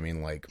autopsy. I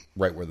mean, like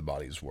right where the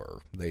bodies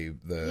were. The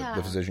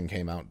Yeah. physician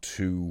came out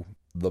to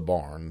the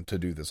barn to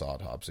do this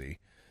autopsy,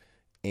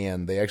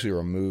 and they actually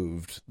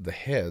removed the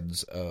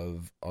heads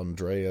of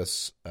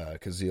Andreas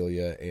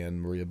Kazilia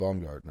and Maria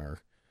Baumgartner.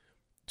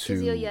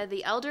 Kazilia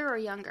the elder or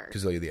younger?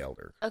 Kazilia the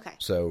elder. Okay.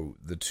 So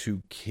the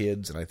 2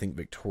 kids and I think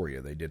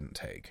Victoria they didn't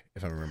take,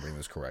 if I'm remembering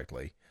this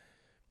correctly.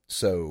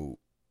 So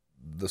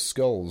the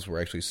skulls were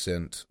actually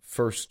sent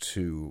first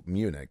to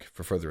Munich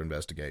for further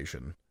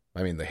investigation.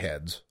 I mean, the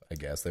heads, I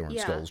guess. They weren't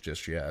Yeah. skulls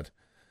just yet.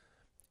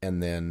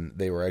 And then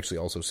they were actually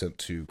also sent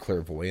to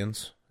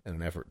clairvoyance in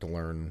an effort to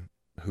learn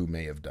who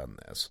may have done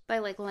this. By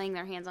like laying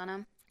their hands on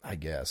him. I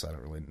guess. I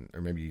don't really...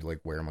 Or maybe you, like,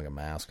 wear them like a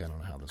mask. I don't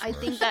know how this I works.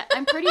 think that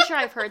I'm pretty sure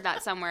I've heard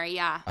that somewhere.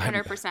 Yeah,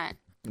 100%.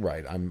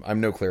 Right.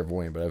 I'm no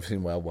clairvoyant, but I've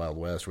seen Wild Wild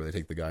West where they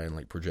take the guy and,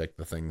 like, project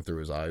the thing through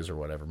his eyes or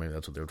whatever. Maybe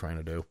that's what they were trying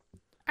to do.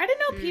 I didn't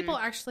know people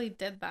actually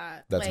did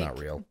that. That's Like, not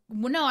real.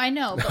 Well, no, I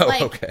know. But, Oh,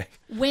 like, okay.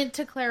 went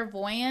to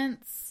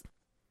clairvoyance.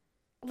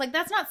 Like,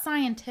 that's not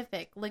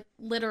scientific, like,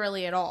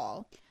 literally at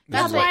all.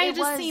 That's but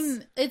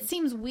why it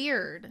seems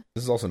weird.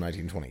 This is also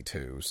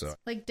 1922, so...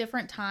 Like,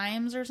 different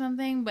times or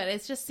something, but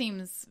it just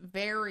seems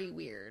very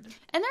weird.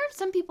 And there are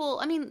some people,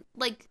 I mean,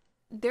 like,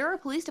 there are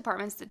police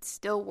departments that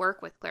still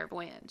work with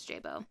clairvoyance,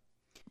 J-Bo.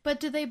 But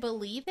do they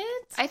believe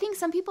it? I think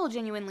some people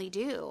genuinely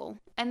do.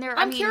 And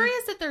I'm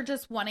curious if they're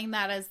just wanting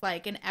that as,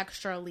 like, an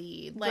extra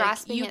lead. Like,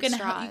 Grasping you at can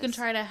straws. you can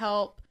try to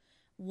help.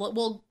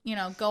 We'll,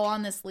 go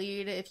on this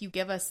lead if you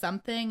give us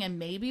something, and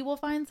maybe we'll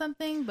find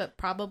something, but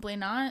probably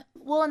not.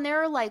 Well, and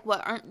there are, like,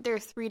 aren't there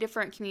 3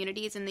 different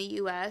communities in the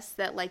U.S.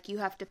 that, like, you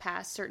have to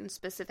pass certain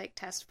specific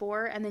tests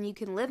for, and then you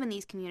can live in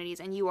these communities,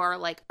 and you are,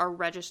 like, a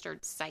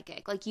registered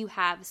psychic. Like, you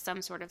have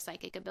some sort of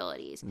psychic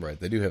abilities. Right,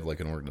 they do have,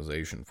 like, an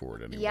organization for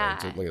it anyway. Yeah.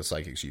 It's like a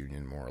psychics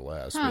union, more or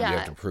less. Huh. Where you Yeah.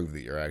 have to prove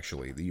that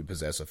that you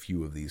possess a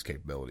few of these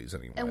capabilities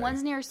anyway. And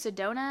one's near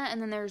Sedona,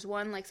 and then there's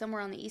one, like,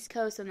 somewhere on the East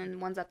Coast, and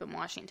then one's up in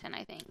Washington,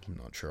 I think. I'm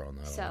not sure on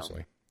that, So.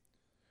 honestly.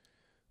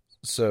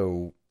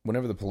 So,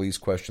 whenever the police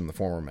questioned the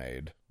former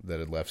maid that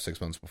had left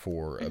 6 months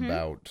before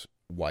about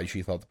why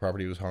she thought the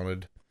property was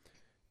haunted,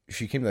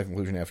 she came to that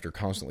conclusion after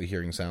constantly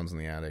hearing sounds in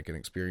the attic and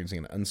experiencing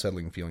an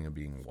unsettling feeling of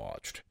being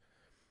watched.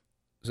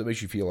 So it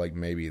makes you feel like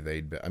maybe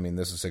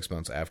this is 6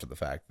 months after the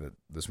fact that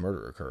this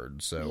murder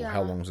occurred, so Yeah.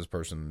 how long is this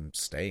person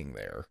staying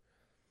there?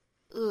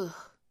 Ugh,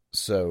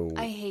 So...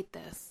 I hate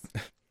this.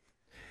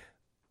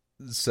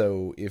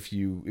 So if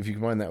you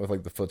combine that with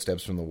like the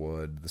footsteps from the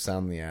wood, the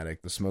sound in the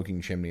attic, the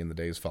smoking chimney in the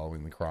days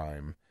following the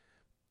crime,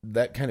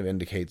 that kind of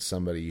indicates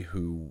somebody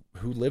who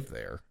lived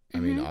there I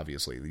mean,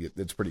 obviously,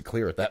 it's pretty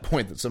clear at that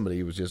point that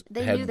somebody was just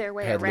They had, knew their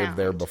way had lived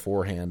there around.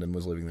 beforehand and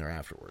was living there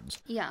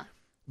afterwards, Yeah.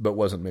 but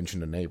wasn't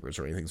mentioned to neighbors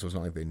or anything. So it's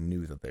not like they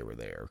knew that they were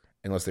there,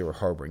 unless they were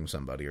harboring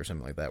somebody or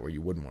something like that, where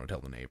you wouldn't want to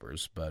tell the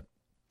neighbors. But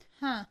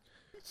Huh.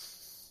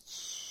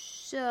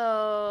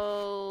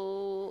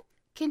 So,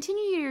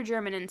 continue your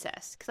German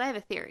incest, because I have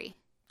a theory.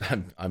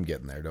 I'm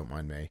getting there. Don't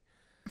mind me.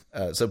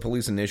 So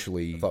police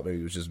initially thought maybe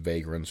it was just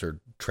vagrants or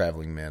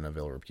traveling men of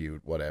ill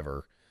repute,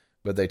 whatever.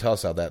 But they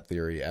tossed out that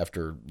theory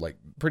after like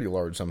pretty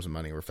large sums of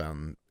money were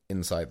found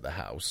inside the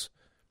house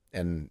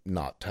and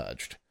not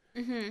touched.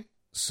 Mm-hmm.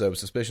 So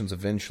suspicions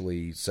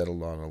eventually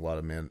settled on a lot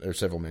of men, or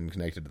several men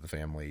connected to the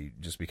family,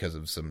 just because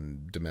of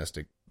some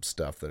domestic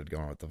stuff that had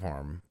gone on at the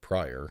farm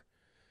prior.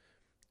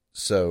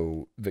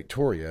 So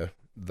Victoria,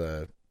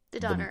 The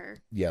daughter.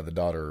 the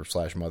daughter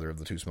 / mother of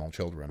the two small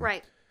children,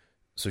 Right.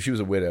 so she was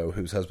a widow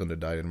whose husband had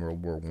died in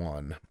World War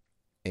I,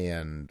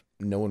 and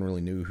no one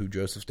really knew who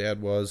Joseph's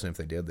dad was, and if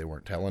they did, they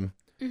weren't telling.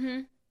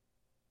 Mm-hmm.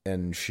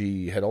 And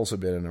she had also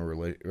been in a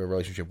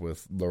relationship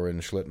with Lauren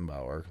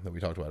Schlittenbauer that we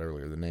talked about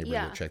earlier, the neighbor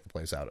Yeah. that checked the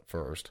place out at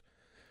first.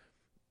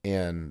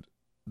 And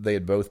they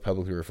had both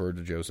publicly referred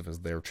to Joseph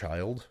as their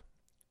child,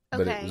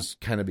 but it Okay. was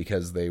kind of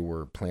because they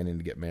were planning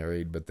to get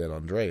married, but then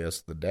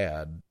Andreas, the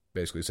dad,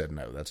 basically said,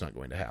 no, that's not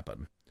going to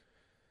happen.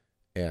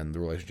 And the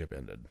relationship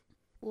ended.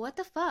 What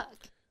the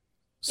fuck?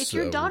 If So-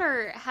 your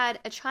daughter had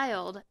a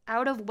child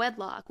out of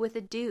wedlock with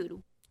a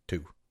dude,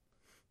 Two.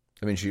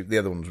 I mean, the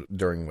other one was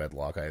during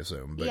wedlock, I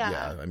assume. But Yeah.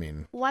 yeah, I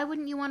mean, why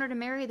wouldn't you want her to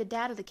marry the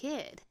dad of the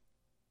kid?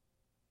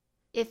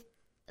 If,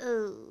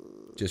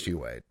 oh, just you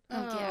wait.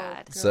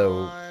 God.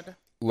 So- God.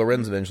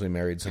 Lorenz eventually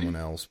married someone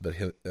else, but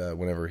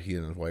whenever he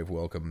and his wife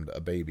welcomed a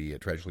baby,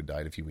 it tragically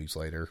died a few weeks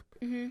later.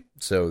 Mm-hmm.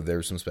 So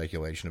there's some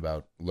speculation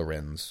about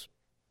Lorenz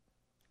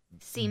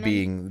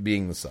Semen?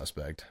 being the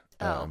suspect.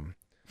 Oh.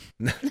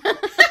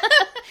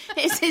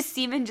 Is his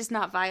semen just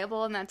not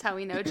viable, and that's how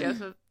we know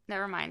Joseph?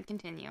 Never mind.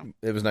 Continue.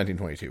 It was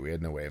 1922. We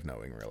had no way of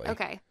knowing, really.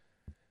 Okay.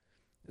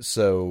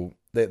 So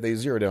they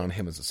zeroed in on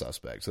him as a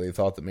suspect. So they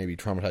thought that maybe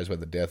traumatized by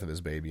the death of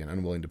his baby and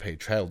unwilling to pay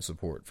child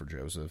support for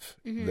Joseph,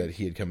 that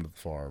he had come to the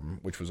farm,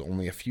 which was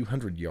only a few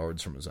hundred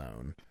yards from his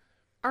own.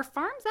 Are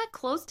farms that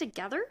close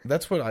together?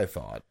 That's what I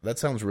thought. That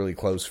sounds really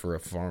close for a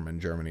farm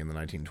in Germany in the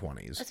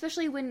 1920s.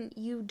 Especially when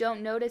you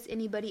don't notice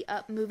anybody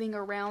up moving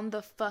around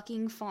the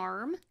fucking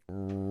farm.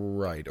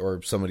 Right,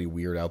 or somebody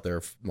weird out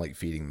there like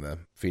feeding the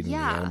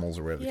Yeah. animals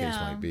or whatever the case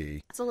Yeah. might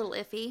be. It's a little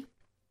iffy.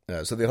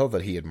 So they thought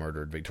that he had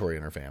murdered Victoria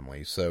and her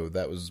family. So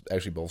that was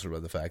actually bolstered by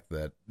the fact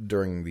that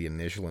during the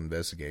initial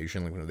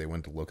investigation, like when they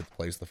went to look at the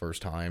place the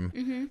first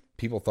time,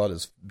 people thought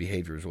his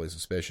behavior was really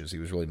suspicious. He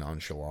was really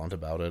nonchalant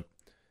about it.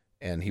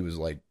 And he was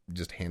like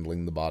just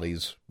handling the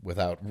bodies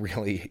without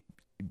really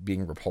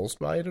being repulsed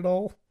by it at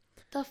all.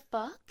 The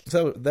fuck?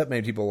 So that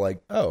made people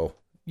like, oh,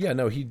 yeah,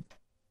 no, He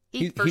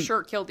for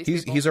sure killed these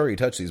people. He's already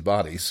touched these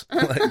bodies.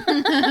 Like,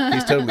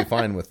 he's totally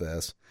fine with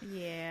this.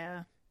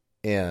 Yeah.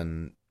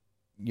 And,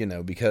 you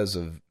know, because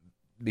of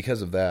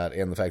that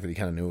and the fact that he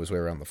kind of knew his way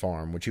around the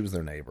farm, which he was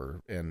their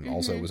neighbor and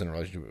also was in a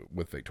relationship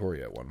with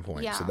Victoria at one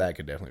point. Yeah. So that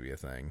could definitely be a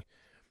thing.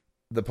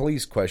 The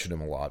police questioned him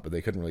a lot, but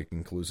they couldn't really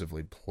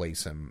conclusively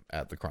place him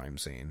at the crime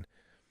scene.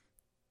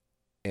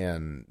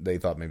 And they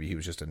thought maybe he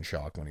was just in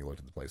shock when he looked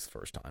at the place the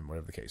first time,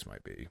 whatever the case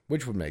might be,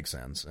 which would make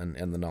sense. And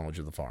the knowledge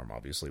of the farm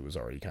obviously was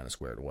already kind of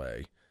squared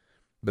away.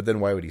 But then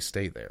why would he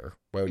stay there?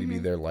 Why would he be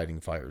there lighting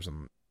fires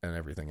and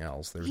everything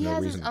else? There's He no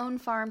has reason. his own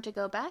farm to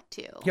go back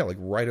to. Yeah, like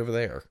right over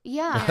there.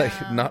 Yeah.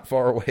 Like not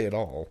far away at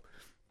all.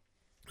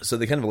 So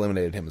they kind of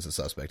eliminated him as a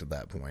suspect at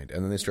that point.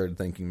 And then they started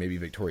thinking maybe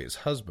Victoria's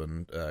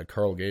husband,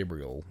 Carl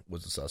Gabriel,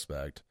 was a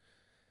suspect.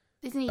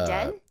 Isn't he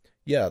dead?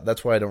 Yeah,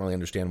 that's why I don't really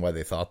understand why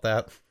they thought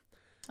that.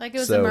 Like it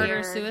was So- a murder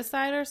Weird.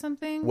 suicide or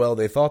something? Well,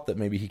 they thought that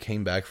maybe he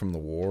came back from the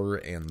war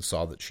and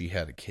saw that she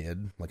had a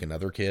kid, like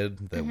another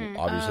kid, that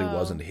obviously Oh.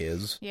 wasn't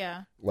his.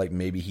 Yeah. Like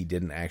maybe he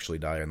didn't actually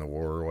die in the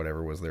war or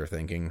whatever was their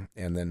thinking.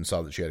 And then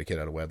saw that she had a kid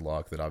out of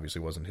wedlock that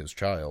obviously wasn't his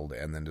child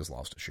and then just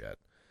lost his shit.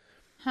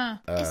 Huh.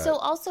 So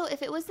also,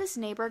 if it was this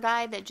neighbor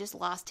guy that just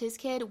lost his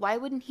kid, why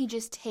wouldn't he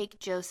just take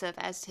Joseph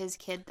as his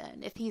kid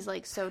then? If he's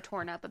like so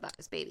torn up about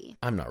his baby.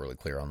 I'm not really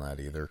clear on that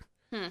either.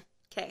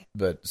 Okay.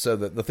 But so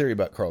the theory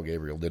about Carl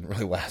Gabriel didn't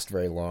really last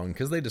very long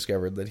because they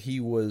discovered that he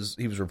was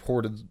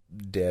reported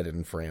dead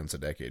in France a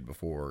decade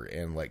before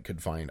and like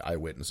could find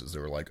eyewitnesses that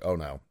were like, oh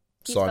no,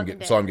 He's saw him fucking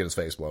get dead. his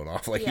face blown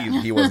off. Like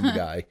Yeah. he wasn't the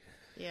guy,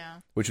 Yeah.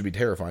 which would be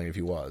terrifying if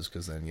he was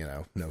because then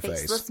no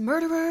Faceless face.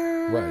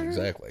 murderer. Right,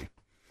 exactly.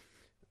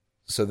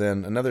 So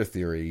then another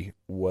theory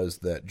was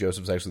that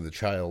Joseph's actually the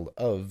child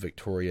of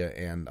Victoria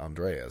and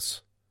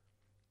Andreas.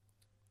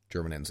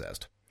 German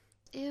incest.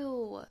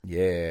 Ew.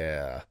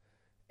 Yeah.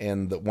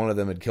 And that one of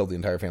them had killed the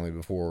entire family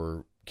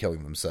before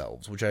killing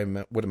themselves, which I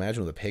would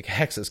imagine with a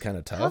pickaxe is kind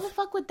of How tough. the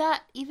fuck would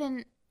that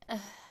even...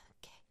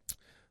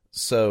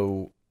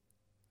 So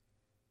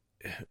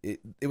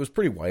it was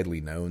pretty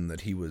widely known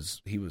that he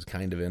was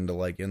kind of into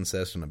like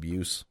incest and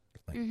abuse,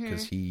 like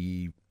because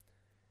he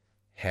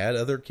had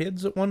other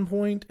kids at one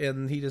point,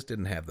 and he just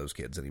didn't have those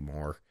kids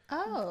anymore.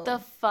 Oh. The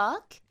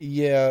fuck?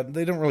 Yeah,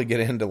 they don't really get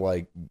into,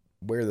 like,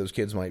 where those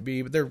kids might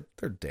be, but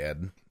they're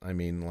dead. I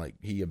mean, like,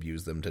 he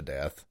abused them to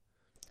death.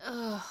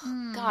 Ugh,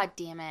 God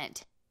damn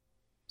it.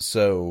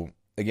 So,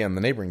 again,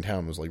 the neighboring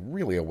town was, like,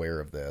 really aware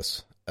of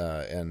this,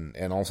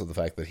 and also the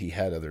fact that he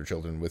had other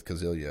children with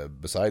Kazilia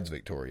besides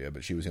Victoria,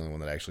 but she was the only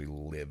one that actually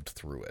lived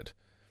through it.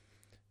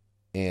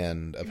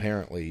 And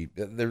apparently,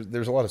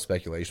 there's a lot of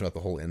speculation about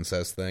the whole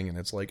incest thing, and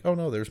it's like, oh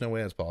no, there's no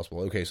way that's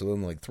possible. Okay, so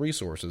then, like, 3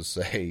 sources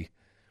say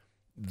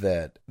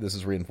that this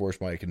is reinforced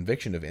by a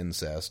conviction of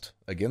incest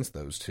against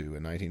those two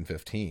in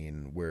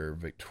 1915, where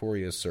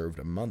Victoria served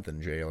a month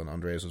in jail and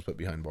Andreas was put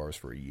behind bars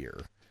for a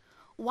year.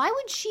 Why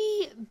would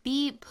she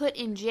be put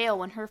in jail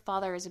when her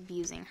father is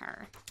abusing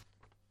her?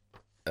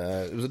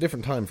 It was a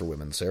different time for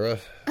women, Sarah.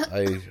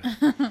 I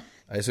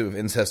assume if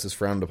incest is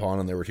frowned upon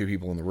and there were 2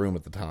 people in the room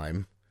at the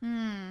time.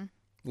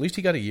 At least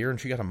he got a year and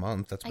she got a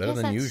month. That's better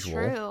than usual.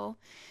 True.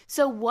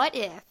 So what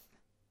if...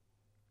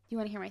 You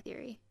want to hear my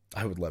theory?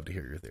 I would love to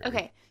hear your theory.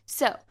 Okay,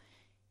 so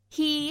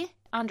he,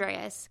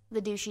 Andreas,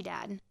 the douchey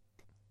dad,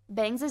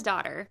 bangs his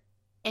daughter,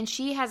 and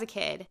she has a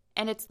kid,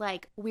 and it's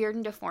like weird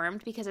and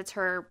deformed because it's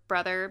her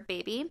brother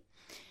baby.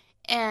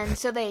 And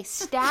so they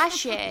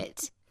stash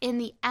it in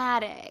the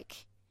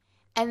attic,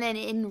 and then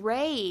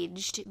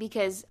enraged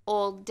because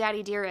old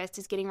Daddy Dearest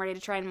is getting ready to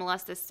try and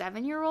molest this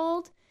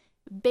 7-year-old,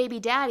 baby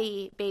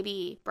daddy,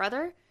 baby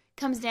brother,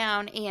 comes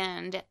down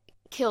and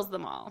kills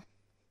them all.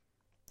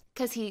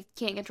 Because he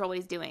can't control what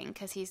he's doing,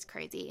 because he's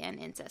crazy and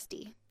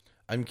incesty.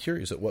 I'm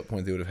curious at what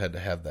point they would have had to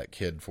have that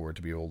kid for it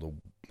to be able to,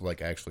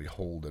 like, actually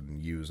hold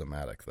and use a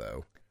Matic,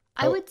 though.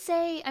 I would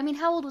say, I mean,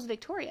 how old was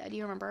Victoria? Do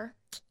you remember?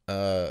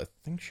 I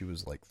think she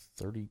was, like,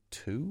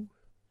 32?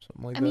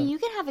 Something like that. I mean, you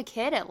can have a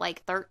kid at,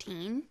 like,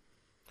 13.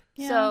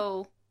 Yeah.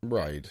 So,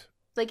 Right.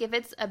 like, if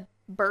it's a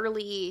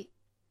burly,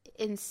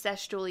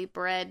 incestually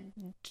bred,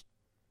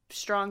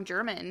 strong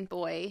German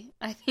boy,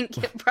 I think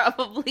it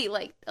probably,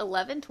 like,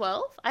 11,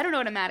 12? I don't know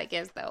what a Matic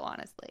is, though,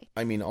 honestly.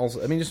 I mean,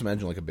 just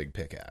imagine, like, a big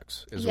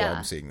pickaxe is what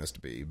I'm seeing this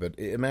to be. But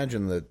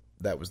imagine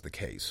that was the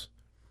case.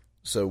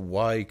 So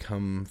why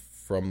come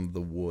from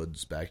the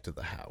woods back to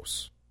the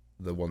house?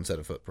 The one set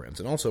of footprints.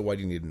 And also, why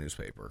do you need a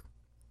newspaper?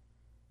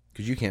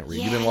 Because you can't read.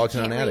 Yeah, You've been locked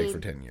in you an can't attic read. for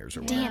 10 years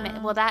or Damn whatever.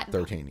 it. Well, that...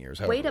 13 years,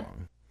 however Way to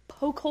long.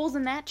 poke holes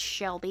in that,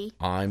 Shelby.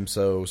 I'm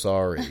so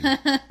sorry.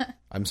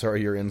 I'm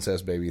sorry your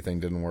incest baby thing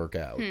didn't work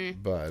out.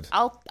 But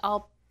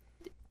I'll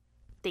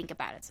think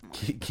about it some more.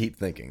 keep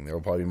thinking. There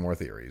will probably be more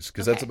theories.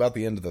 Because Okay. that's about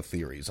the end of the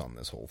theories on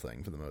this whole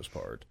thing, for the most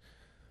part.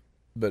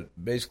 But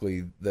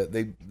basically,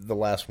 the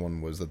last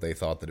one was that they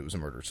thought that it was a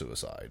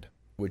murder-suicide.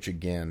 Which,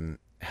 again,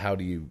 how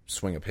do you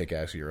swing a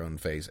pickaxe at your own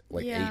face,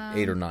 like, Yeah.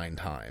 eight or 9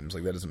 times?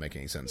 Like, that doesn't make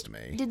any sense to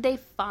me. Did they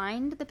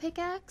find the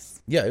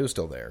pickaxe? Yeah, it was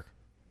still there.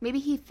 Maybe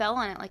he fell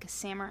on it like a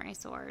samurai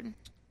sword.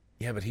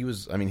 Yeah, but he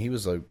was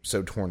like,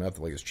 so torn up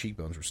that, like, his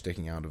cheekbones were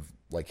sticking out of,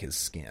 like, his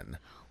skin.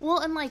 Well,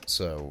 and like,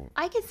 So,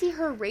 I could see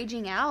her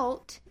raging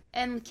out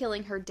and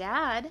killing her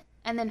dad,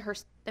 and then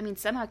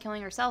somehow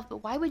killing herself.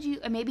 But why would you?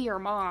 Maybe her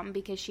mom,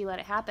 because she let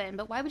it happen.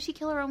 But why would she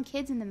kill her own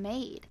kids and the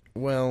maid?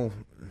 well,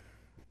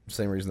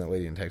 same reason that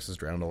lady in Texas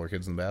drowned all her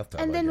kids in the bathtub.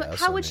 And then I guess.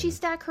 how I would she mean,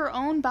 stack her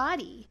own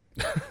body?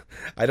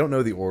 I don't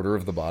know the order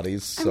of the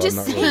bodies, so I'm just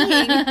not saying.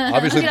 really. I'm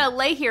Obviously, gonna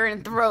lay here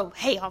and throw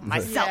hay on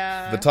myself.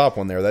 Yeah. the top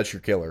one there, that's your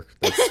killer.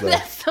 That's the,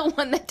 That's the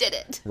one that did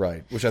it.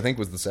 right, which I think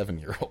was the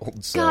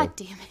 7-year-old. So, God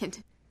damn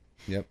it.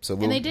 yep. So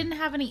And they didn't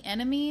have any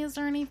enemies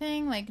or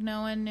anything? Like,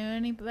 no one knew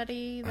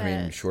anybody that...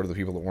 I mean, short of the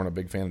people that weren't a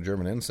big fan of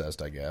German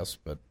incest, I guess,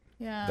 but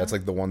yeah. that's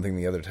like the one thing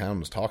the other town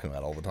was talking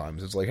about all the time.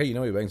 It's like, hey, you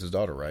know he bangs his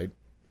daughter, right?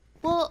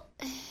 Well,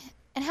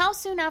 and how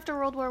soon after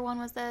World War I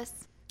was this?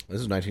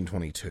 This is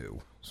 1922,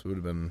 so it would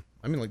have been,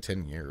 like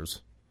 10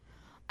 years.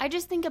 I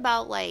just think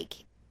about,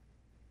 like,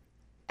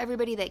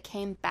 everybody that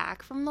came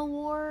back from the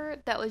war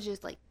that was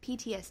just, like,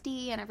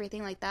 PTSD and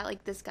everything like that.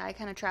 Like, this guy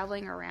kind of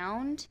traveling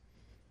around,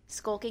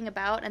 skulking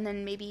about, and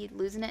then maybe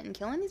losing it and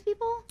killing these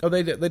people? Oh,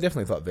 they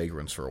definitely thought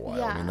vagrants for a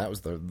while. I Yeah. mean, that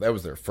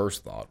was their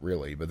first thought,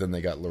 really. But then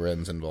they got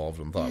Lorenz involved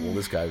and thought, well,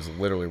 this guy's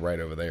literally right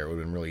over there. It would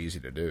have been really easy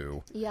to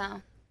do. Yeah.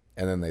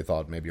 And then they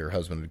thought maybe her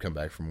husband had come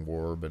back from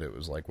war, but it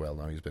was like, well,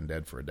 no, he's been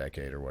dead for a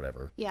decade or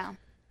whatever. Yeah.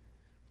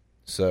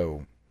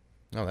 So,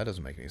 no, that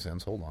doesn't make any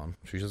sense. Hold on.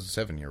 She's just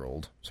a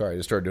 7-year-old. Sorry, I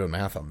just started doing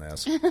math on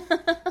this.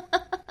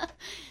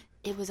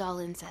 It was all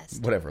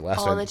incest. Whatever. Last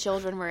All time. the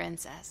children were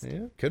incest.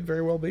 Yeah, could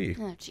very well be.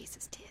 Oh,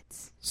 Jesus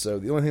tits. So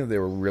the only thing that they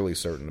were really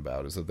certain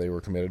about is that they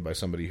were committed by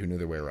somebody who knew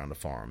their way around a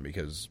farm,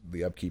 because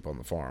the upkeep on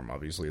the farm,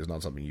 obviously, is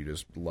not something you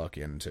just luck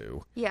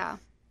into. Yeah.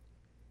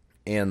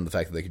 And the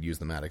fact that they could use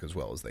the Matic as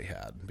well as they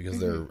had. Because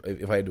they're,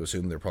 if I had to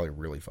assume, they're probably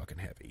really fucking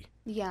heavy.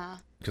 Yeah.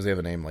 Because they have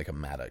a name like a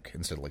Matic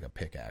instead of like a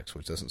pickaxe,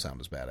 which doesn't sound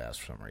as badass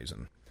for some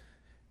reason.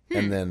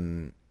 And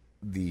then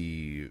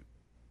the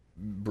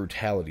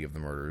brutality of the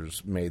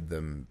murders made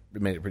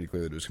it pretty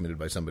clear that it was committed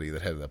by somebody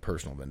that had a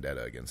personal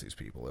vendetta against these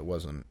people.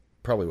 It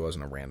probably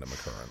wasn't a random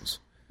occurrence.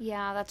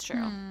 Yeah, that's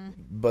true.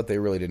 But they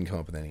really didn't come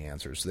up with any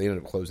answers, so they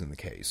ended up closing the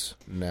case.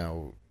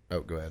 Now, Oh,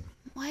 go ahead.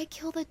 Why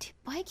kill the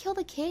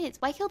kids?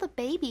 Why kill the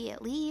baby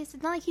at least?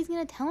 It's not like he's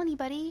gonna tell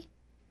anybody.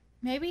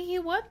 Maybe he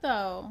would,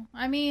 though.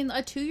 I mean,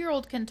 a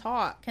 2-year-old can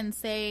talk, can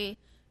say,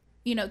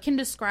 can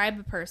describe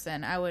a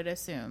person, I would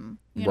assume,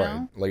 you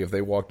know? Like if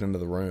they walked into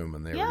the room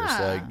and they were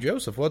just like,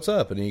 Joseph, what's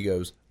up? And he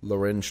goes,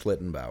 Lorenz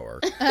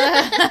Schlittenbauer.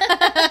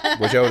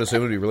 Which I would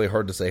assume would be really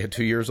hard to say at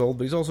 2 years old,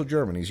 but he's also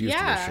German. He's used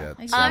to this shit.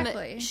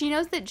 Exactly. She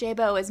knows that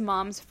J-Bo is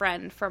mom's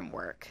friend from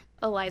work.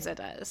 Eliza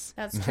does.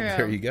 That's true.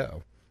 There you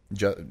go.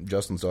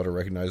 Justin's daughter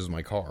recognizes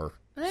my car.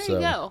 There you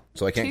go.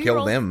 So I can't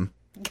kill them.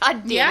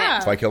 God damn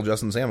it. If I kill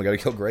Justin and Sam, I gotta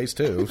kill Grace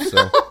too.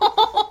 So.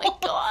 Oh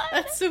my god.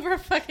 That's super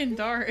fucking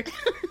dark.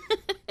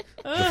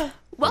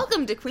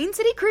 Welcome to Queen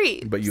City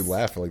Creep. But you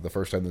laughed for like the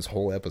first time this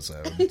whole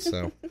episode.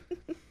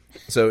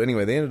 So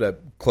anyway, they ended up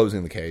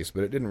closing the case,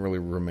 but it didn't really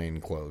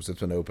remain closed. It's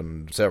been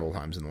opened several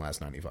times in the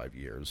last 95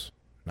 years.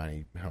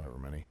 90, however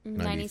many.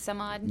 90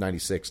 some odd.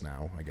 96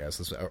 now, I guess.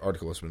 This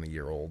article has been a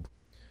year old.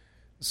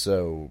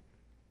 So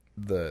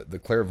the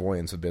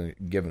clairvoyants have been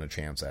given a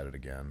chance at it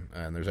again.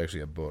 And there's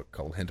actually a book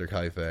called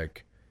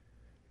Hinterkaifeck.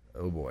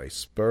 Oh boy.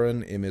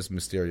 Spuren imis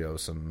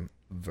Mysteriosen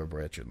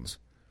Verbrechens.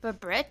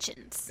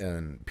 Verbrechens.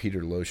 And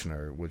Peter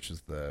Loschner, which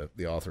is the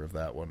author of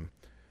that one,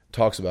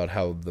 talks about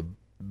how the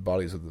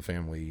bodies of the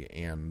family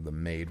and the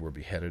maid were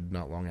beheaded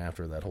not long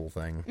after that whole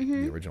thing,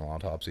 the original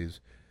autopsies.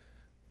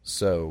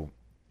 So,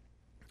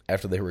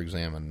 after they were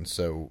examined,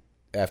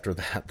 after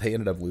that, they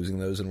ended up losing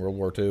those in World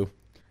War II.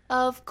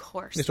 Of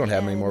course. They just don't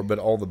have them anymore, but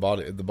all the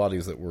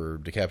bodies that were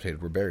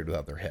decapitated were buried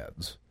without their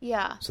heads.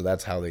 Yeah. So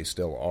that's how they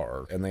still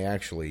are. And they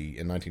actually,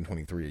 in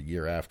 1923, a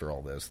year after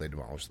all this, they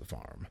demolished the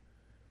farm.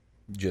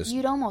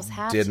 You'd almost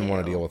have didn't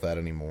want to deal with that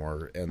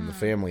anymore, and the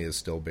family is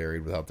still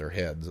buried without their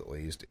heads, at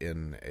least,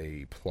 in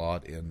a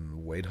plot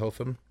in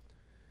Weidhofen.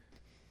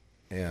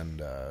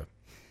 And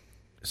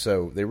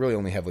so they really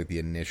only have like the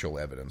initial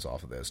evidence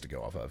off of this to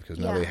go off of, because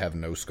now they have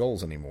no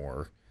skulls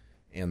anymore,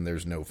 and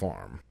there's no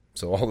farm.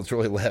 So all that's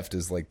really left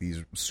is like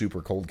these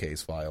super cold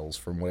case files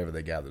from whatever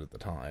they gathered at the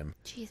time.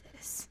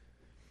 Jesus.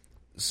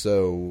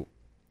 So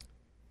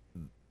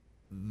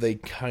they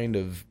kind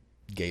of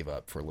gave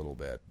up for a little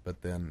bit,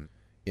 but then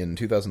in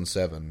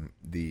 2007,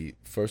 the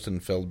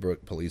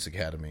Fürstenfeldbruck Police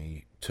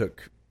Academy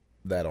took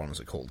that on as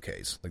a cold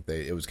case. Like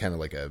it was kind of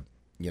like it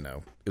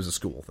was a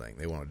school thing.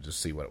 They wanted to just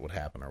see what would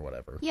happen or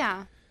whatever.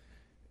 Yeah.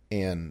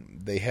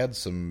 And they had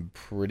some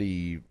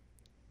pretty...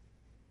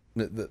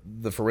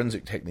 The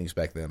forensic techniques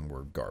back then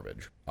were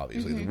garbage,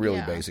 obviously. The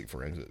really basic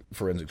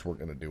forensics weren't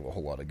going to do a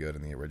whole lot of good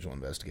in the original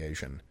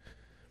investigation.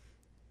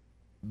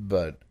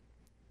 But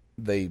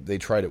they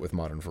tried it with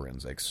modern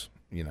forensics.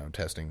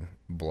 Testing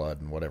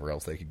blood and whatever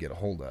else they could get a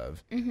hold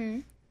of.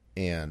 Mm-hmm.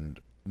 And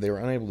they were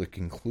unable to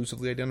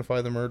conclusively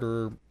identify the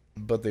murderer,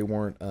 but they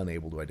weren't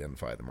unable to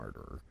identify the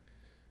murderer.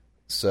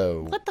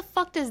 So... What the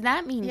fuck does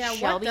that mean,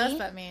 Shelby? What does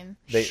that mean?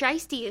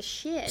 Shiesty as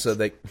shit. So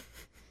they...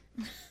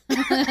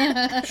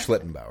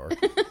 Schlittenbauer.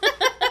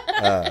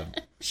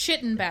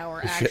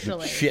 Schittenbauer,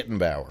 actually.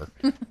 Schittenbauer.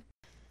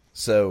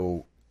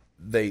 So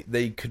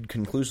they could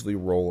conclusively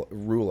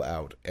rule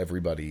out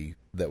everybody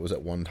that was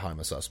at one time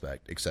a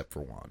suspect, except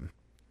for one.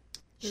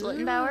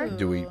 Schlittenbauer?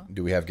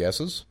 Do we have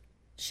guesses?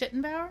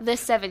 Schittenbauer? The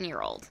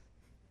 7-year-old.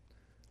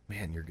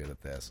 Man, you're good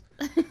at this.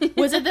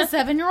 Was it the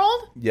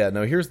 7-year-old? Yeah,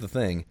 no, here's the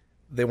thing.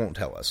 They won't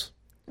tell us.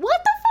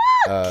 What the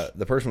fuck?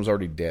 The person was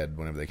already dead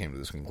whenever they came to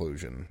this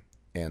conclusion.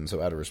 And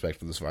so out of respect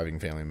for the surviving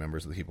family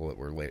members of the people that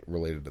were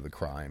related to the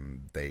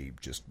crime, they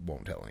just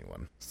won't tell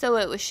anyone. So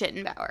it was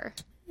Schittenbauer.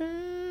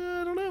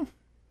 I don't know.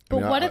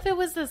 But what if it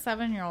was the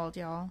 7-year-old,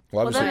 y'all?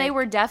 Well, then they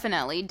were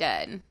definitely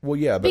dead. Well,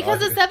 yeah, but because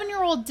the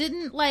 7-year-old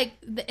didn't,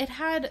 it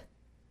had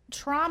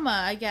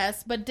trauma, I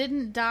guess, but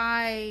didn't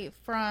die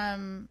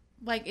from,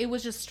 it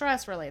was just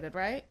stress-related,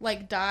 right?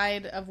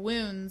 Died of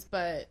wounds,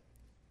 but...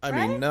 I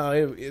mean,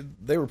 no,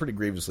 they were pretty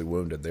grievously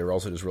wounded. They were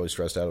also just really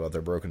stressed out about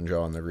their broken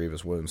jaw and their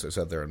grievous wounds. They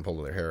sat there and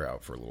pulled their hair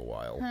out for a little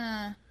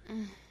while.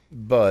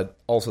 But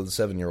also the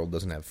 7-year-old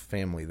doesn't have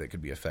family that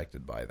could be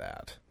affected by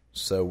that.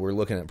 So we're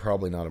looking at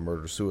probably not a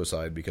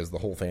murder-suicide because the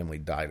whole family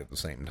died at the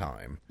same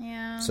time.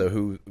 Yeah.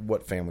 So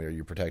what family are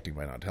you protecting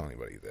by not telling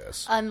anybody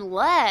this?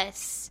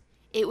 Unless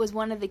it was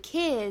one of the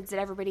kids that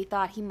everybody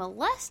thought he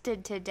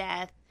molested to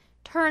death.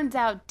 Turns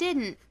out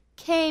didn't.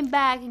 Came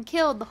back and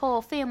killed the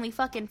whole family,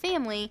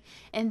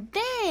 and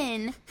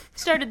then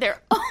started their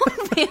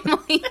own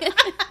family.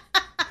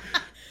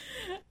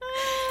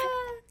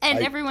 And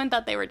everyone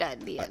thought they were dead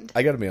in the end.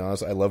 I gotta be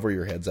honest, I love where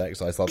your head's at,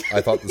 because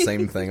I thought the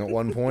same thing at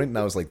one point, and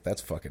I was like,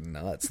 that's fucking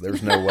nuts.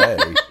 There's no way.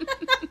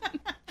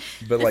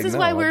 But this is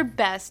why we're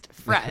best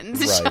friends,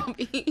 right.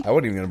 Shelby. I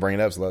wasn't even going to bring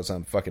it up, so that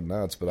sounds fucking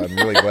nuts, but I'm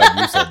really glad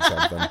you said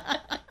something.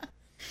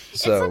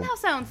 So, it somehow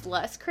sounds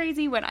less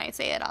crazy when I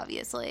say it,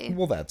 obviously.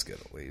 Well, that's good,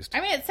 at least. I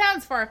mean, it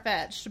sounds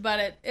far-fetched,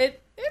 but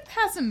it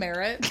has some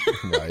merit.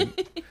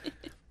 Right.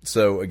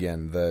 So,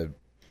 again,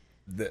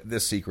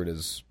 this secret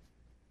is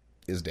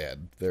is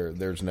dead.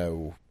 There's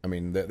no, I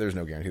mean, there's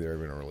no guarantee they're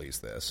ever going to release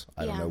this.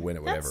 I don't Yeah. know when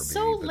it would That's ever be.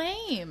 so but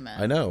lame.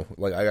 I know.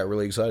 Like, I got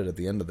really excited at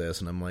the end of this,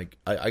 and I'm like,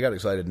 I got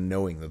excited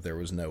knowing that there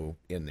was no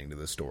ending to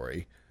this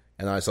story.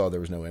 And I saw there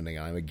was no ending,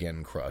 and I'm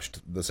again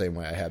crushed, the same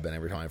way I have been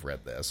every time I've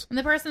read this. And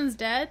the person's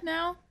dead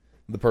now?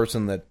 The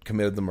person that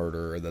committed the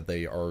murder, that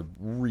they are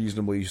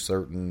reasonably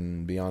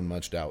certain, beyond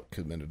much doubt,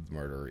 committed the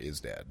murder,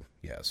 is dead.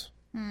 Yes.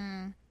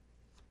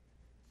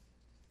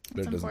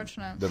 But That's it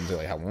unfortunate. doesn't say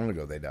like how long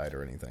ago they died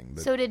or anything.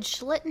 But So did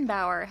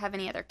Schlittenbauer have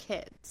any other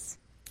kids?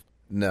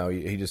 no,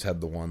 he just had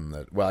the one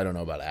that. Well, I don't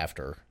know about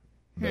after,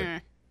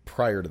 but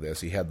prior to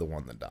this, he had the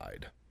one that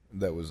died.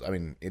 That was, I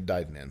mean, it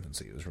died in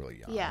infancy. It was really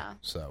young. Yeah.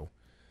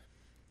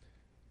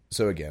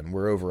 So again,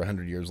 we're over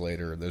 100 years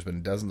later. There's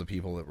been dozens of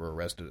people that were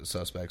arrested as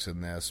suspects in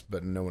this,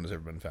 but no one has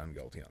ever been found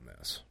guilty on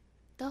this.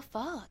 The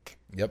fuck?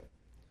 Yep.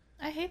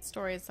 I hate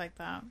stories like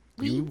that.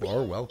 You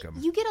are welcome.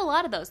 You get a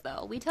lot of those,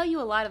 though. We tell you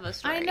a lot of those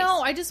stories. I know.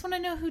 I just want to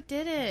know who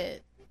did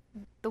it.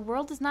 The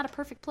world is not a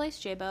perfect place,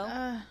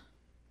 J-Bo.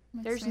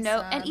 Makes There's me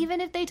no, sad. and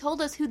even if they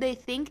told us who they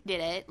think did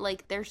it,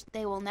 like,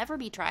 they will never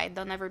be tried.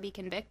 They'll never be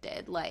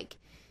convicted. Like,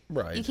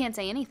 Right. you can't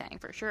say anything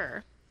for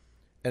sure.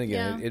 And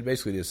again, Yeah. it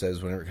basically just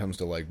says whenever it comes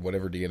to like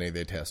whatever DNA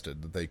they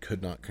tested, that they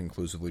could not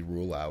conclusively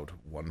rule out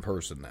one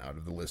person out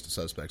of the list of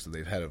suspects that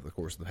they've had over the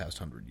course of the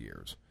past 100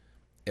 years.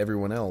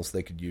 Everyone else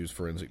they could use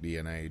forensic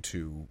DNA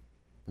to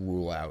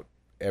rule out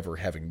ever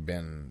having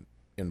been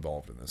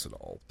involved in this at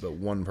all. But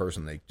one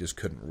person they just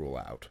couldn't rule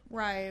out.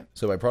 Right.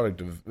 So by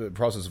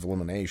process of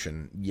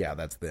elimination, yeah,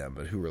 that's them,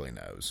 but who really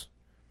knows?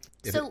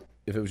 If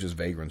it was just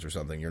vagrants or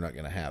something, you're not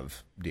going to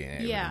have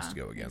DNA Yeah, evidence to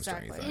go against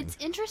exactly. or anything. It's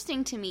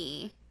interesting to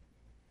me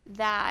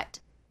that.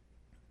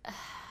 Never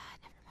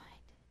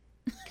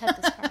mind.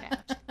 Cut this part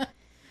out.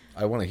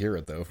 I want to hear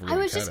it, though. If we're I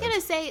gonna was cut just it. going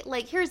to say,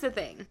 like, here's the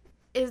thing.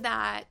 Is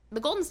that the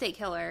Golden State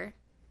Killer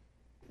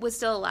was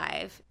still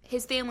alive.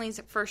 His family's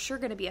for sure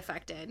going to be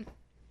affected.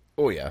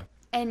 Oh, yeah.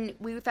 And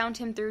we found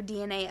him through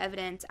DNA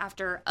evidence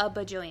after a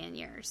bajillion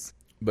years.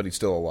 But he's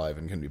still alive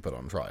and can be put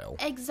on trial.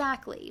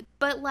 Exactly.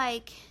 But,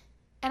 like,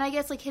 and I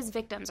guess, like, his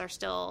victims are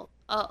still,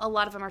 a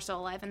lot of them are still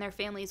alive, and their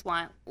families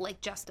want,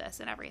 like, justice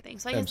and everything.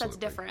 So I guess that's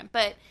Absolutely. different.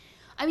 But,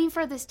 I mean,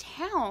 for this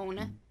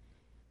town,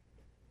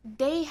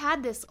 they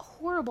had this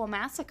horrible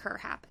massacre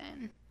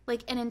happen.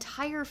 Like, an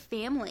entire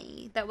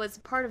family that was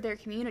part of their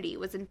community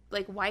was,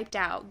 like, wiped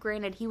out.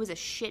 Granted, he was a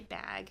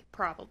shitbag,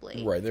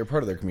 probably. Right, they're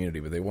part of their community,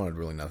 but they wanted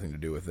really nothing to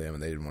do with them,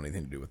 and they didn't want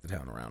anything to do with the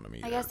town around them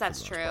either. I guess for that's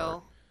the most true.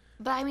 part.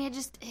 But, I mean,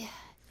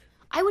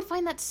 I would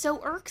find that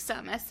so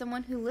irksome as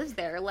someone who lives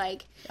there.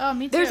 Like, Oh,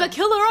 me too. there's a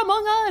killer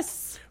among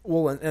us!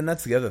 Well, and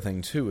that's the other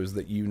thing, too, is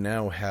that you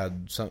now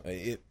had some...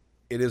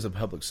 It is a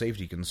public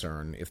safety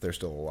concern if they're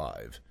still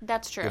alive.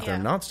 That's true. If they're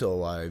not still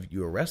alive,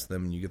 you arrest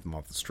them and you get them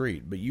off the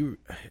street. But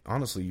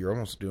honestly, you're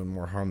almost doing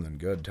more harm than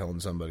good telling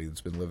somebody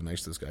that's been living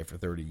next to this guy for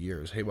 30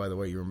 years, hey, by the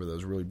way, you remember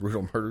those really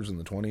brutal murders in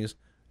the 20s?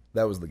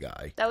 That was the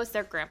guy. That was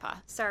their grandpa.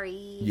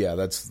 Sorry. Yeah,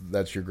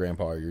 that's your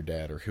grandpa or your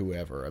dad or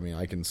whoever. I mean,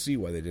 I can see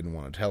why they didn't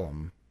want to tell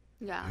him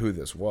Yeah. who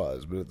this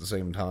was, but at the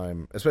same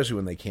time, especially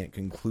when they can't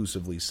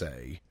conclusively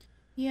say,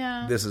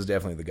 Yeah. this is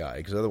definitely the guy,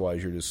 because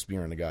otherwise you're just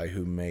smearing a guy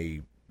who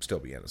may still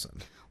be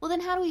innocent. Well,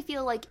 then how do we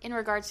feel, like, in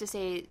regards to,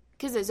 say,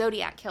 because the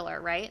Zodiac Killer,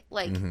 right?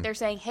 Like, they're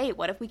saying, hey,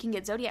 what if we can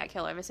get Zodiac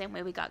Killer the same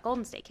way we got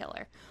Golden State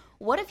Killer?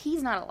 What if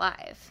he's not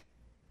alive?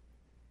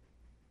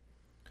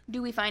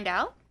 Do we find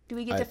out? Do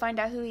we get to find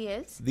out who he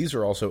is? These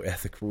are also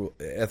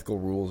ethical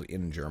rules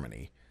in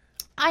Germany.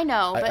 I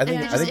know, but I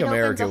think- it I just think it opens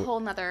America- a whole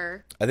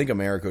nother... I think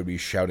America would be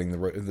shouting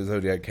the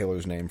Zodiac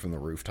Killer's name from the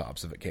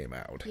rooftops if it came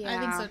out. Yeah. I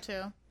think so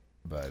too.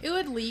 But It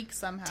would leak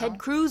somehow. Ted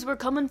Cruz, we're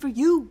coming for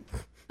you.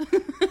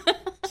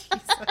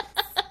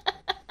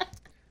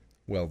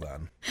 well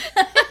done.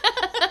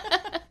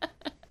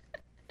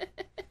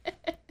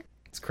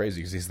 It's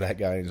crazy because he's that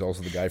guy and he's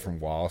also the guy from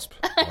Wasp.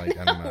 Like,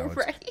 I don't know. It's-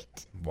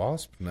 Right?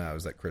 Wasp? No, it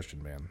was that Christian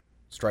band.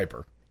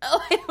 Striper.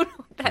 Oh, I don't know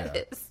what that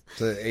Yeah. is.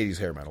 It's an 80s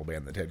hair metal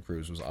band that Ted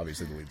Cruz was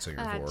obviously the lead singer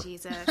Ah, for.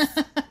 Jesus.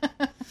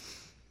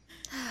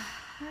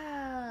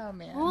 Oh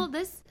man. Well,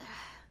 this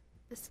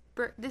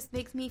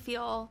makes me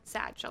feel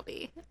sad,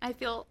 Shelby. I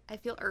feel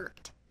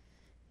irked,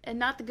 and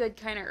not the good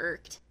kind of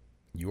irked,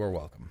 You are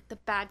welcome. the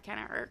bad kind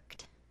of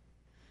irked.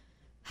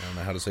 I don't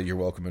know how to say you're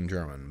welcome in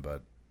German,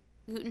 but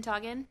Guten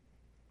Tagen.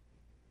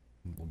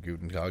 well,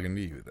 guten Tagen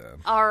to you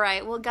then. All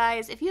right. Well,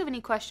 guys, if you have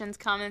any questions,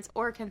 comments,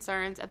 or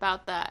concerns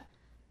about the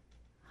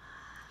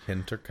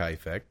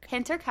Hinterkaifeck.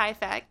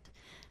 Hinterkaifeck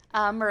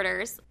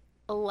murders,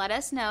 let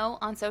us know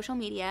on social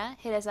media.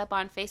 Hit us up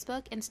on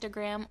Facebook,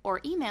 Instagram, or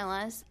email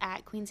us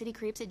at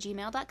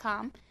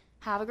queencitycreeps@gmail.com.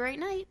 Have a great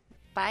night.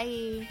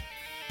 Bye.